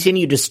can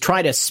continue to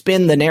try to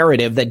spin the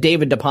narrative that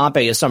David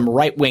DePape is some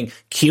right-wing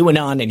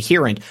QAnon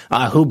adherent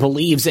who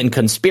believes in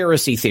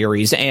conspiracy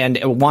theories and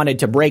wanted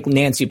to break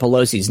Nancy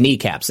Pelosi's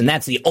kneecaps. And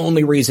that's the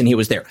only reason he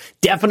was there.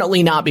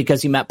 Definitely not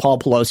because he met Paul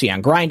Pelosi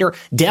on Grindr.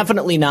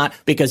 Definitely not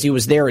because he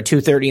was there at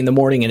 2:30 in the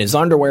morning in his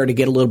underwear to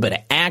get a little bit of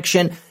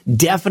action.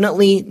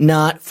 Definitely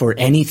not for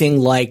anything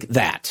like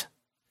that.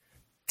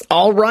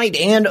 All right,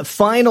 and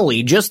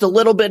finally, just a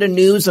little bit of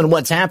news on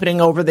what's happening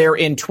over there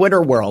in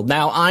Twitter world.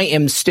 Now, I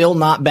am still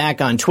not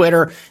back on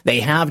Twitter. They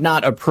have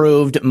not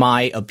approved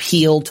my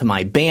appeal to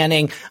my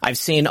banning. I've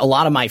seen a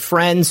lot of my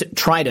friends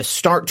try to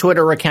start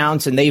Twitter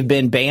accounts, and they've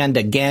been banned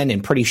again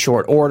in pretty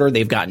short order.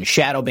 They've gotten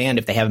shadow banned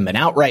if they haven't been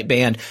outright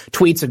banned.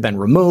 Tweets have been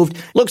removed.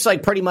 Looks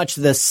like pretty much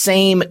the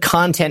same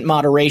content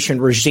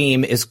moderation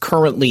regime is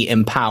currently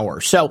in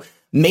power. So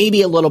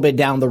maybe a little bit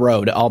down the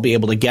road, I'll be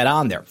able to get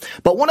on there.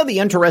 But one of the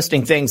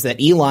interesting things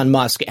that Elon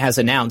Musk has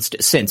announced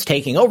since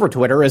taking over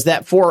Twitter is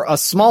that for a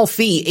small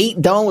fee,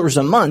 $8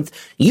 a month,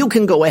 you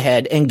can go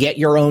ahead and get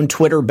your own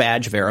Twitter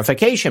badge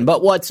verification.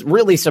 But what's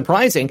really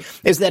surprising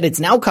is that it's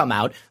now come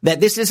out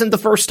that this isn't the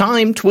first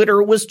time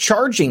Twitter was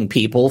charging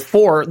people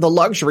for the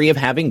luxury of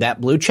having that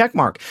blue check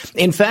mark.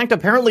 In fact,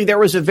 apparently there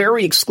was a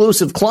very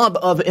exclusive club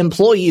of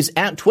employees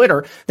at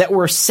Twitter that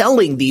were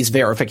selling these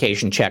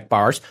verification check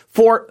bars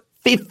for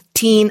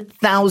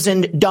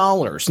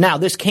 $15,000. Now,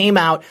 this came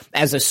out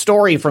as a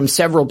story from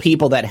several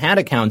people that had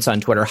accounts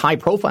on Twitter,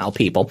 high-profile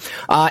people,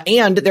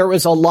 and there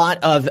was a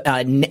lot of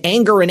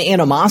anger and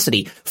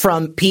animosity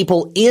from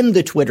people in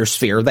the Twitter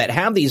sphere that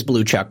have these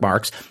blue check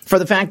marks for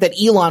the fact that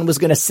Elon was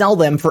going to sell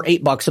them for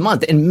 $8 a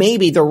month. And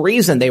maybe the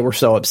reason they were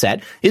so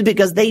upset is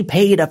because they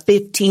paid a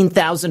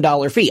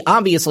 $15,000 fee.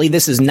 Obviously,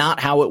 this is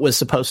not how it was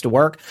supposed to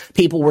work.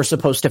 People were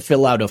supposed to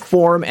fill out a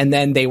form, and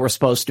then they were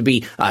supposed to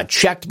be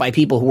checked by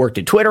people who worked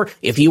at Twitter.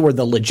 If you were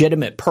the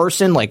legitimate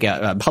person, like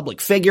a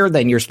public figure,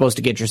 then you're supposed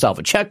to get yourself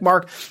a check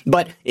mark.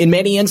 But in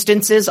many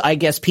instances, I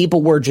guess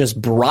people were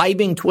just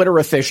bribing Twitter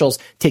officials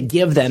to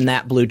give them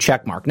that blue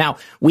check mark. Now,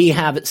 we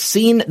have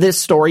seen this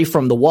story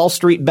from the Wall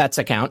Street Bets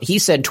account. He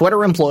said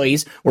Twitter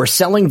employees were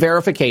selling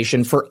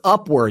verification for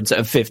upwards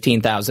of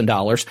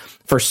 $15,000.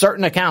 For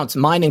certain accounts,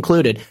 mine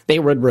included, they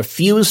would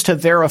refuse to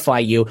verify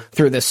you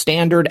through the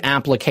standard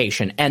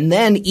application. And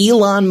then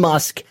Elon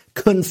Musk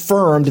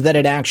confirmed that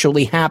it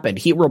actually happened.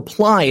 He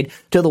replied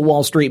to the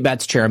Wall Street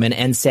Bets chairman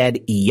and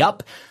said,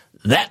 "Yup.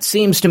 That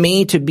seems to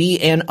me to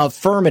be an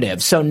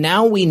affirmative." So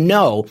now we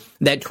know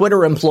that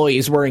Twitter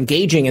employees were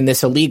engaging in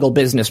this illegal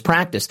business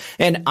practice.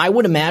 And I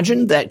would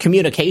imagine that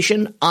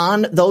communication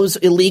on those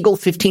illegal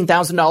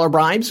 $15,000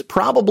 bribes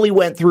probably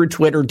went through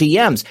Twitter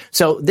DMs.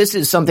 So this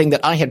is something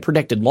that I had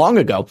predicted long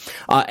ago.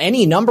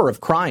 Any number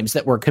of crimes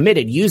that were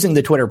committed using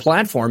the Twitter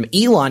platform,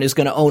 Elon is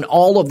going to own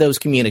all of those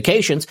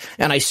communications.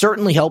 And I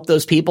certainly hope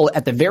those people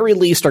at the very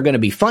least are going to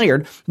be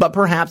fired, but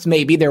perhaps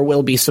maybe there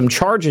will be some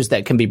charges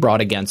that can be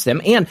brought against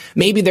them. And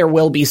maybe there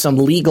will be some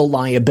legal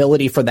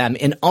liability for them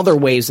in other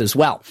ways as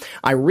well.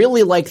 I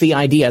really like the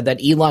idea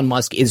that Elon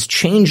Musk is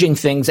changing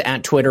things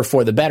at Twitter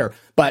for the better.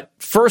 But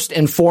first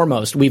and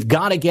foremost, we've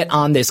got to get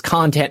on this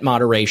content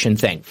moderation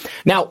thing.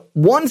 Now,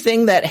 one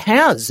thing that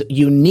has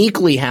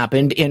uniquely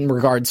happened in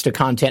regards to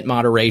content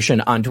moderation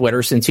on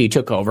Twitter since he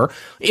took over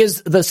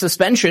is the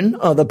suspension,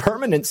 the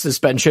permanent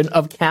suspension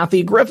of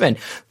Kathy Griffin.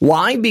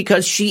 Why?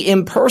 Because she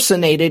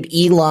impersonated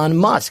Elon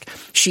Musk.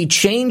 She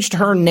changed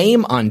her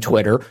name on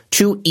Twitter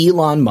to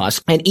Elon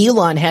Musk, and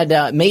Elon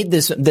had made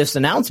this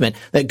announcement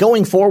that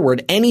going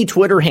forward, any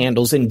Twitter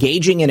handles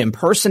engaging in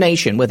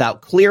impersonation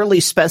without clearly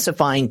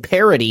specifying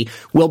parody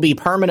will be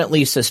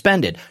permanently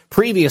suspended.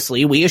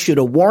 Previously, we issued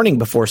a warning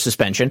before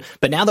suspension,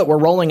 but now that we're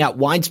rolling out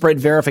widespread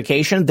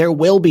verification, there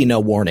will be no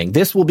warning.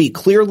 This will be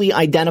clearly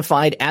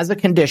identified as a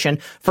condition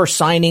for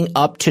signing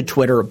up to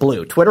Twitter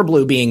Blue. Twitter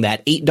Blue being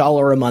that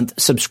 $8 a month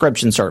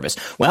subscription service.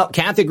 Well,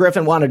 Kathy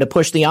Griffin wanted to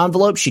push the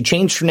envelope. She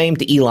changed her name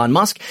to Elon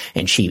Musk,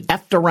 and she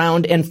effed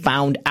around and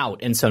found out.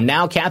 And so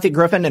now Kathy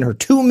Griffin and her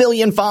 2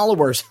 million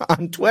followers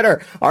on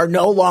Twitter are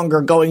no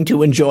longer going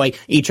to enjoy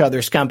each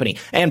other's company.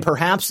 And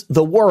perhaps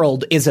the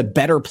world is a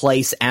better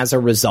place as a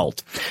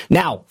result.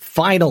 Now,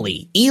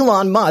 finally,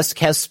 Elon Musk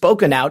has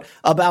spoken out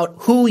about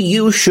who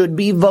you should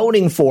be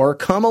voting for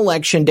come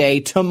election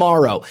day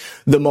tomorrow.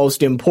 The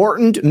most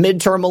important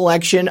midterm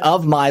election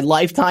of my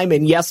lifetime.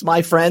 And yes,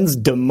 my friends,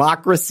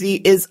 democracy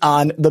is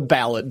on the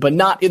ballot, but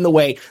not in the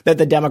way that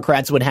the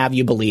Democrats would have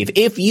you believe.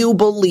 If you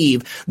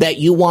believe that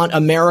you want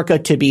America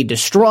to be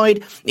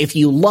destroyed, if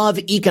you love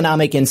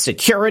economic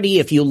insecurity,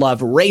 if you love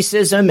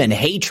racism and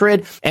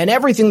hatred and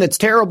everything that's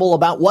terrible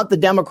about what the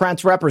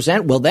Democrats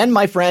represent, well then,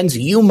 my friends,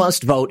 you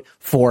must vote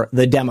for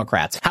the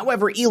Democrats.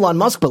 However, Elon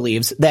Musk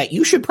believes that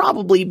you should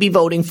probably be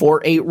voting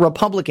for a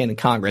Republican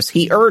Congress.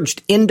 He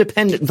urged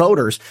independent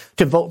voters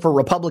to vote for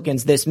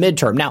Republicans this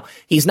midterm. Now,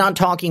 he's not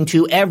talking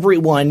to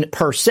everyone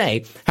per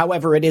se.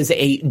 However, it is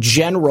a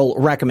general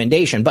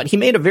recommendation, but he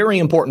made a very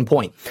important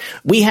point.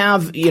 We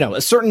have,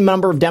 a certain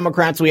number of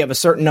Democrats. We have a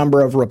certain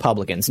number of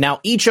Republicans. Now,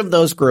 each of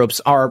those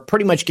groups are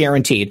pretty much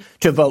guaranteed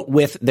to vote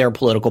with their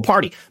political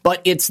party,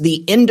 but it's the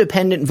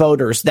independent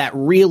voters that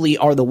really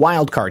are the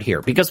wild card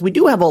here, because we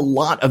do have a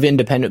lot of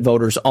independent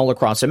voters all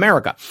across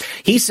America.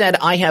 He said,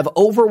 "I have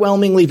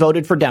overwhelmingly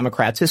voted for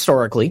Democrats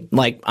historically.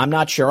 Like, I'm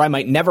not sure, I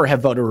might never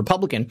have voted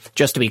Republican,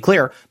 just to be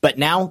clear, but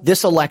now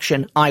this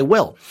election, I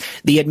will.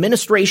 The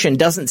administration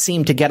doesn't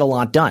seem to get a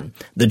lot done.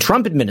 The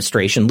Trump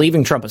administration,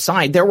 leaving Trump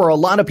aside, there were a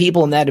lot of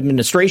people in that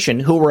administration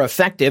who were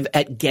effective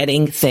at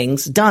getting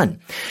things done.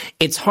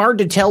 It's hard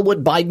to tell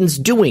what Biden's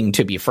doing,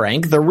 to be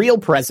frank. The real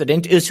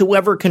president is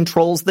whoever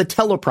controls the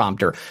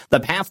teleprompter. The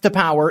path to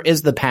power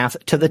is the path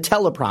to the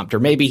teleprompter."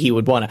 Maybe he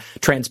would want to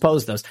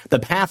transpose those. The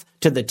path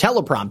to the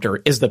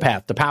teleprompter is the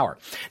path to power.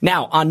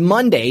 Now, on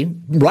Monday,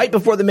 right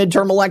before the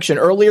midterm election,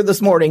 earlier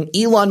this morning,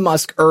 Elon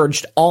Musk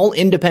urged all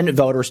independent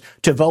voters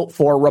to vote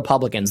for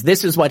Republicans.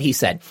 This is what he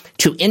said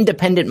to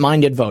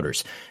independent-minded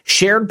voters: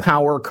 "Shared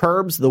power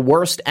curbs the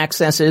worst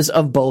excesses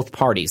of both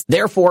parties.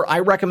 Therefore, I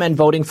recommend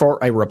voting for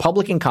a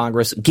Republican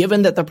Congress,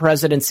 given that the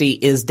presidency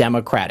is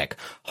Democratic.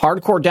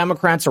 Hardcore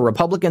Democrats or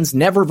Republicans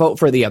never vote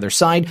for the other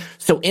side,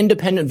 so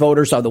independent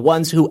voters are the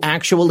ones who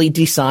actually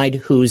decide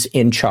who's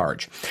in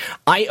charge."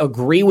 I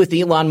agree with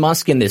Elon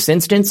Musk in this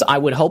instance. I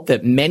would hope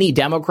that many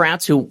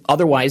Democrats who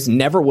otherwise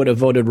never would have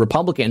voted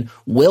Republican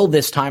will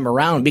this time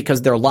around,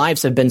 because their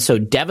lives have been so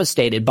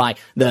devastated by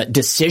the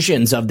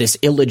decisions of this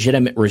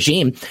illegitimate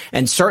regime.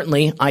 And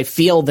certainly, I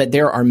feel that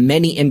there are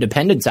many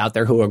independents out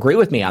there who agree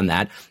with me on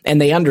that, and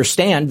they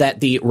understand that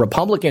the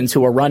Republicans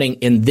who are running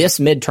in this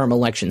midterm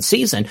election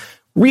season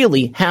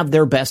really have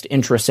their best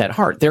interests at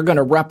heart. They're going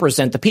to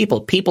represent the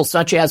people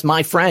such as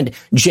my friend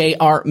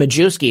J.R.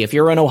 Majewski. If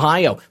you're in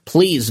Ohio,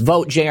 please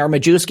vote J.R.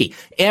 Majewski.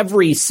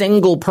 Every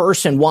single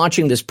person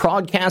watching this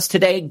broadcast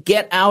today,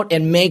 get out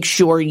and make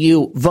sure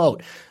you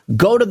vote.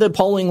 Go to the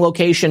polling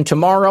location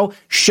tomorrow,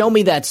 show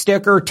me that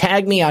sticker,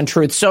 tag me on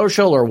Truth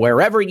Social or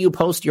wherever you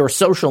post your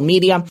social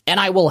media, and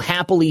I will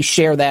happily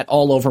share that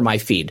all over my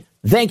feed.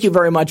 Thank you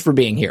very much for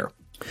being here.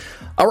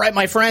 All right,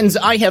 my friends,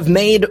 I have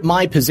made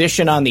my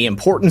position on the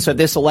importance of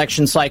this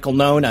election cycle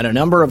known on a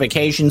number of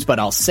occasions, but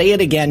I'll say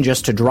it again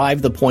just to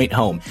drive the point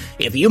home.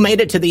 If you made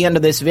it to the end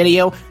of this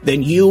video,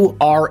 then you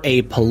are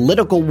a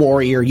political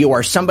warrior. You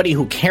are somebody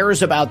who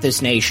cares about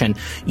this nation.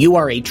 You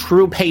are a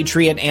true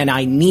patriot, and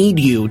I need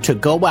you to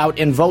go out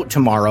and vote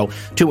tomorrow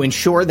to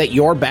ensure that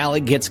your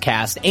ballot gets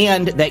cast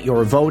and that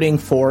you're voting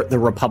for the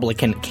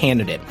Republican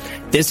candidate.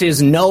 This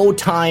is no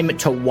time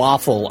to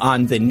waffle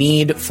on the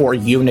need for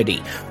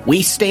unity.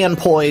 We stand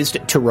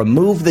poised to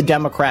remove the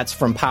Democrats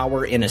from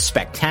power in a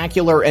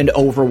spectacular and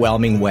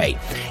overwhelming way.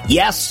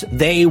 Yes,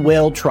 they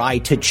will try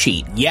to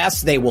cheat.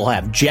 Yes, they will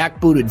have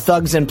jackbooted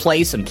thugs in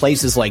place in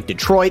places like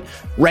Detroit,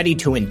 ready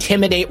to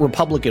intimidate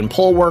Republican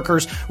poll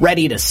workers,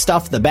 ready to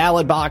stuff the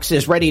ballot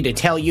boxes, ready to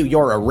tell you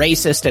you're a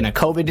racist and a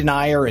COVID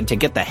denier and to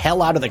get the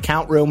hell out of the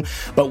count room.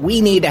 But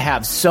we need to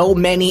have so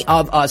many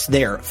of us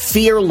there,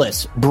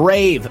 fearless,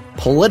 brave,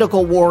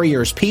 political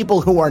warriors, people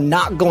who are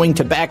not going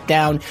to back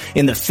down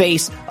in the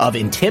face of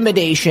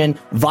intimidation,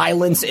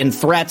 violence, and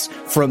threats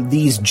from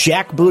these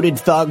jackbooted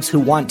thugs who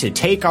want to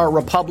take our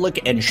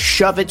republic and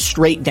shove it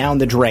straight down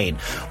the drain.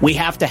 We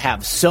have to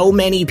have so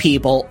many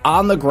people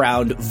on the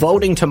ground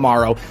voting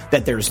tomorrow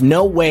that there's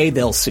no way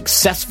they'll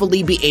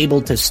successfully be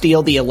able to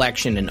steal the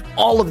election in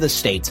all of the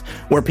states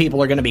where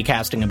people are going to be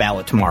casting a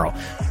ballot tomorrow.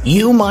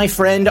 You, my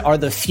friend, are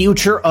the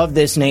future of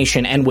this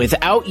nation, and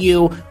without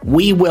you,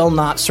 we will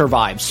not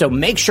survive. So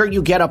make sure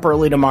you get up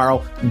early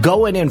tomorrow,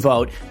 go in and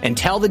vote, and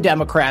tell the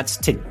Democrats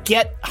to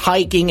get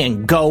hiking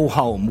and go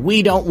home.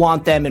 We don't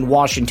want them in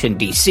Washington,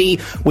 D.C.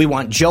 We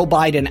want Joe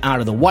Biden out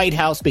of the White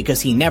House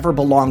because he never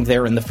belonged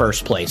there in the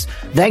first place.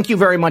 Thank you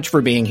very much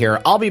for being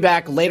here. I'll be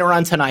back later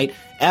on tonight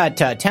at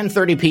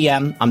 10:30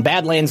 p.m. on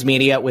Badlands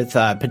Media with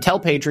Patel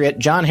Patriot,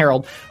 John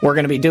Harold. We're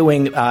going to be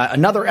doing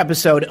another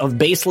episode of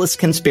Baseless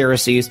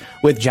Conspiracies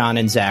with John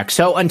and Zach.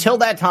 So until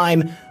that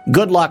time,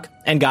 good luck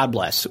and God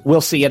bless.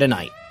 We'll see you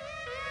tonight.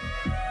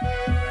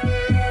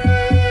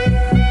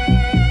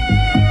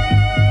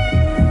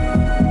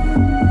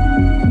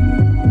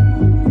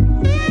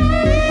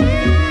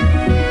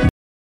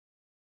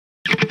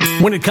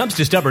 When it comes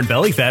to stubborn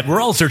belly fat,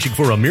 we're all searching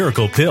for a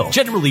miracle pill.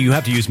 Generally, you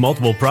have to use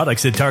multiple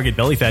products that target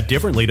belly fat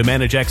differently to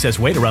manage excess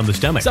weight around the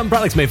stomach. Some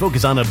products may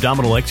focus on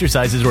abdominal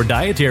exercises or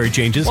dietary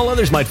changes, while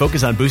others might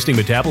focus on boosting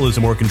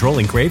metabolism or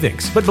controlling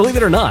cravings. But believe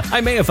it or not,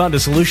 I may have found a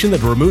solution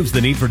that removes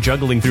the need for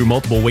juggling through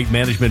multiple weight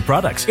management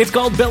products. It's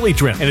called Belly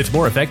Trim, and it's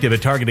more effective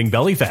at targeting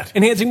belly fat,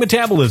 enhancing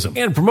metabolism,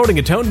 and promoting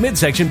a toned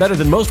midsection better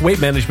than most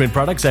weight management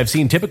products I've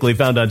seen typically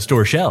found on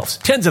store shelves.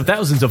 Tens of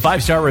thousands of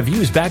 5-star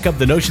reviews back up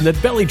the notion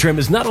that Belly Trim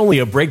is not only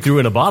a breakthrough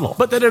in a bottle,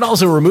 but that it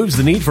also removes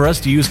the need for us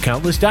to use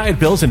countless diet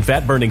pills and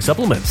fat-burning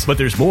supplements. But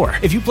there's more.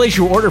 If you place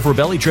your order for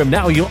Belly Trim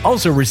now, you'll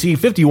also receive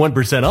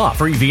 51% off,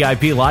 free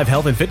VIP live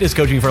health and fitness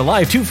coaching for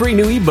life, 2 free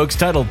new ebooks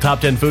titled Top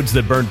 10 Foods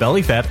That Burn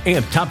Belly Fat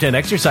and Top 10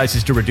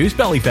 Exercises to Reduce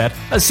Belly Fat,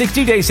 a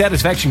 60-day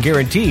satisfaction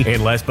guarantee,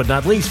 and last but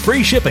not least,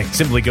 free shipping.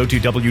 Simply go to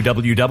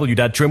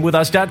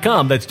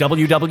www.trimwithus.com. That's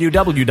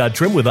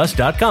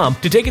www.trimwithus.com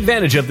to take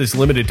advantage of this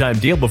limited time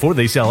deal before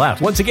they sell out.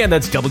 Once again,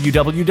 that's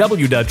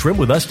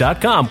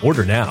www.trimwithus.com.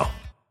 Order now.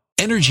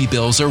 Energy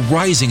bills are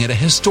rising at a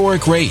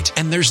historic rate,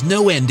 and there's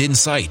no end in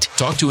sight.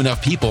 Talk to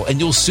enough people, and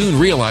you'll soon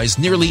realize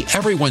nearly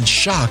everyone's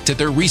shocked at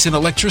their recent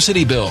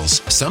electricity bills.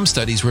 Some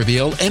studies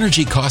reveal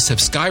energy costs have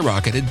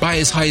skyrocketed by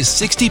as high as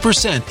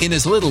 60% in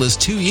as little as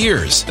 2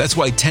 years. That's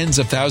why tens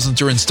of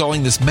thousands are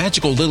installing this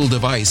magical little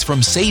device from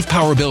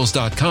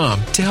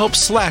SavePowerBills.com to help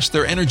slash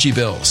their energy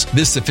bills.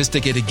 This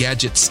sophisticated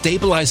gadget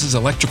stabilizes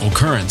electrical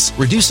currents,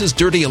 reduces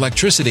dirty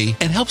electricity,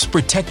 and helps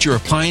protect your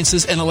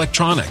appliances and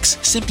electronics.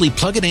 Simply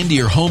plug it into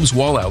your home's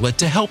wall outlet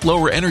to help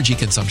lower energy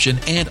consumption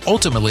and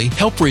ultimately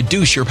help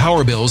reduce your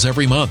power bills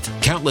every month.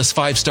 Countless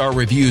 5-star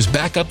reviews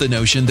back up the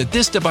notion that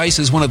this device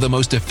is one of the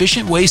most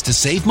efficient ways to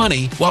save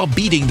money while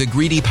beating the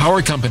greedy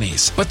power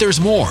companies. But there's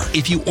more.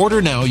 If you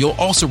order now, you'll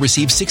also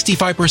receive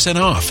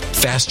 65% off,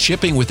 fast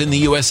shipping within the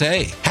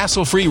USA,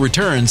 hassle-free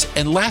returns,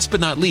 and last but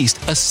not least,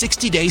 a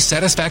 60-day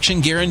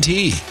satisfaction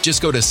guarantee.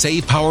 Just go to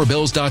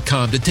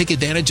SavePowerBills.com to take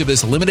advantage of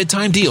this limited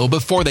time deal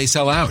before they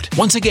sell out.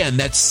 Once again,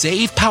 that's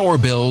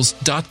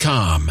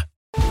SavePowerBills.com.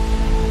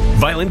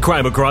 Violent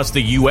crime across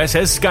the U.S.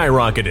 has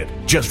skyrocketed.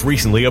 Just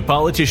recently, a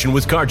politician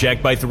was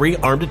carjacked by 3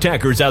 armed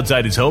attackers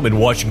outside his home in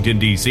Washington,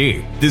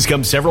 D.C. This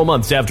comes several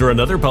months after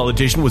another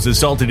politician was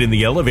assaulted in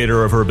the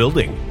elevator of her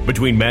building.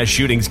 Between mass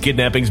shootings,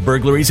 kidnappings,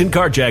 burglaries, and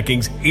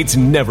carjackings, it's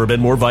never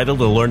been more vital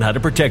to learn how to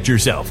protect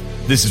yourself.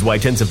 This is why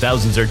tens of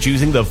thousands are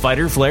choosing the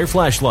Fighter Flare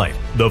flashlight.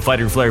 The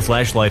Fighter Flare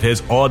flashlight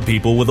has awed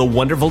people with a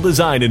wonderful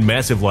design and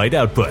massive light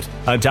output.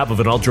 On top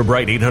of an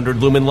ultra-bright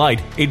 800-lumen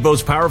light, it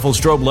boasts powerful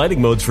strobe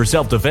lighting modes for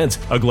self-defense,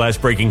 a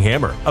glass-breaking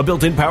hammer, a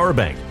built-in power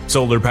bank,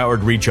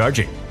 solar-powered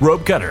recharging,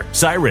 rope cutter,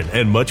 siren,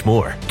 and much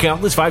more.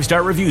 Countless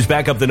 5-star reviews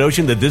back up the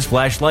notion that this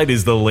flashlight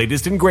is the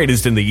latest and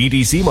greatest in the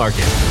EDC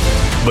market.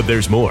 But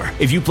there's more.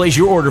 If you place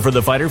your order for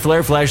the Fighter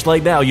Flare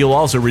flashlight now, you'll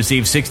also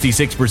receive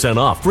 66%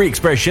 off, free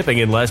express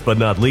shipping, and last but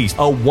not least, a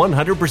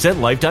 100%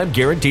 lifetime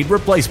guaranteed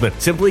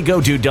replacement. Simply go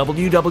to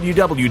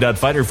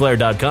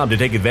www.fighterflare.com to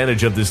take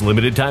advantage of this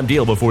limited time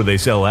deal before they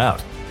sell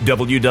out.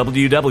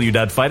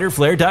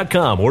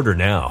 www.fighterflare.com. Order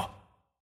now.